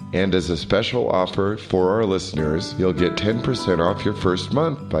 And as a special offer for our listeners, you'll get 10% off your first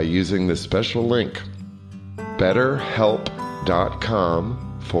month by using the special link,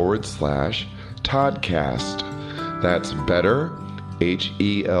 betterhelp.com/Toddcast. That's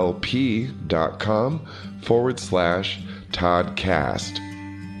betterhelp.com/Toddcast.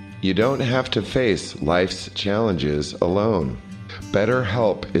 You don't have to face life's challenges alone.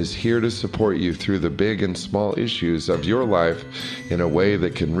 BetterHelp is here to support you through the big and small issues of your life in a way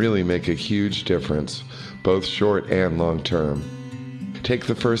that can really make a huge difference, both short and long term. Take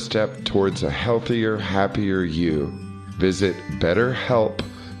the first step towards a healthier, happier you. Visit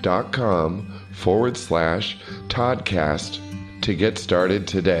betterhelp.com/Toddcast to get started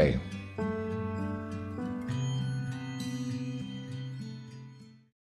today.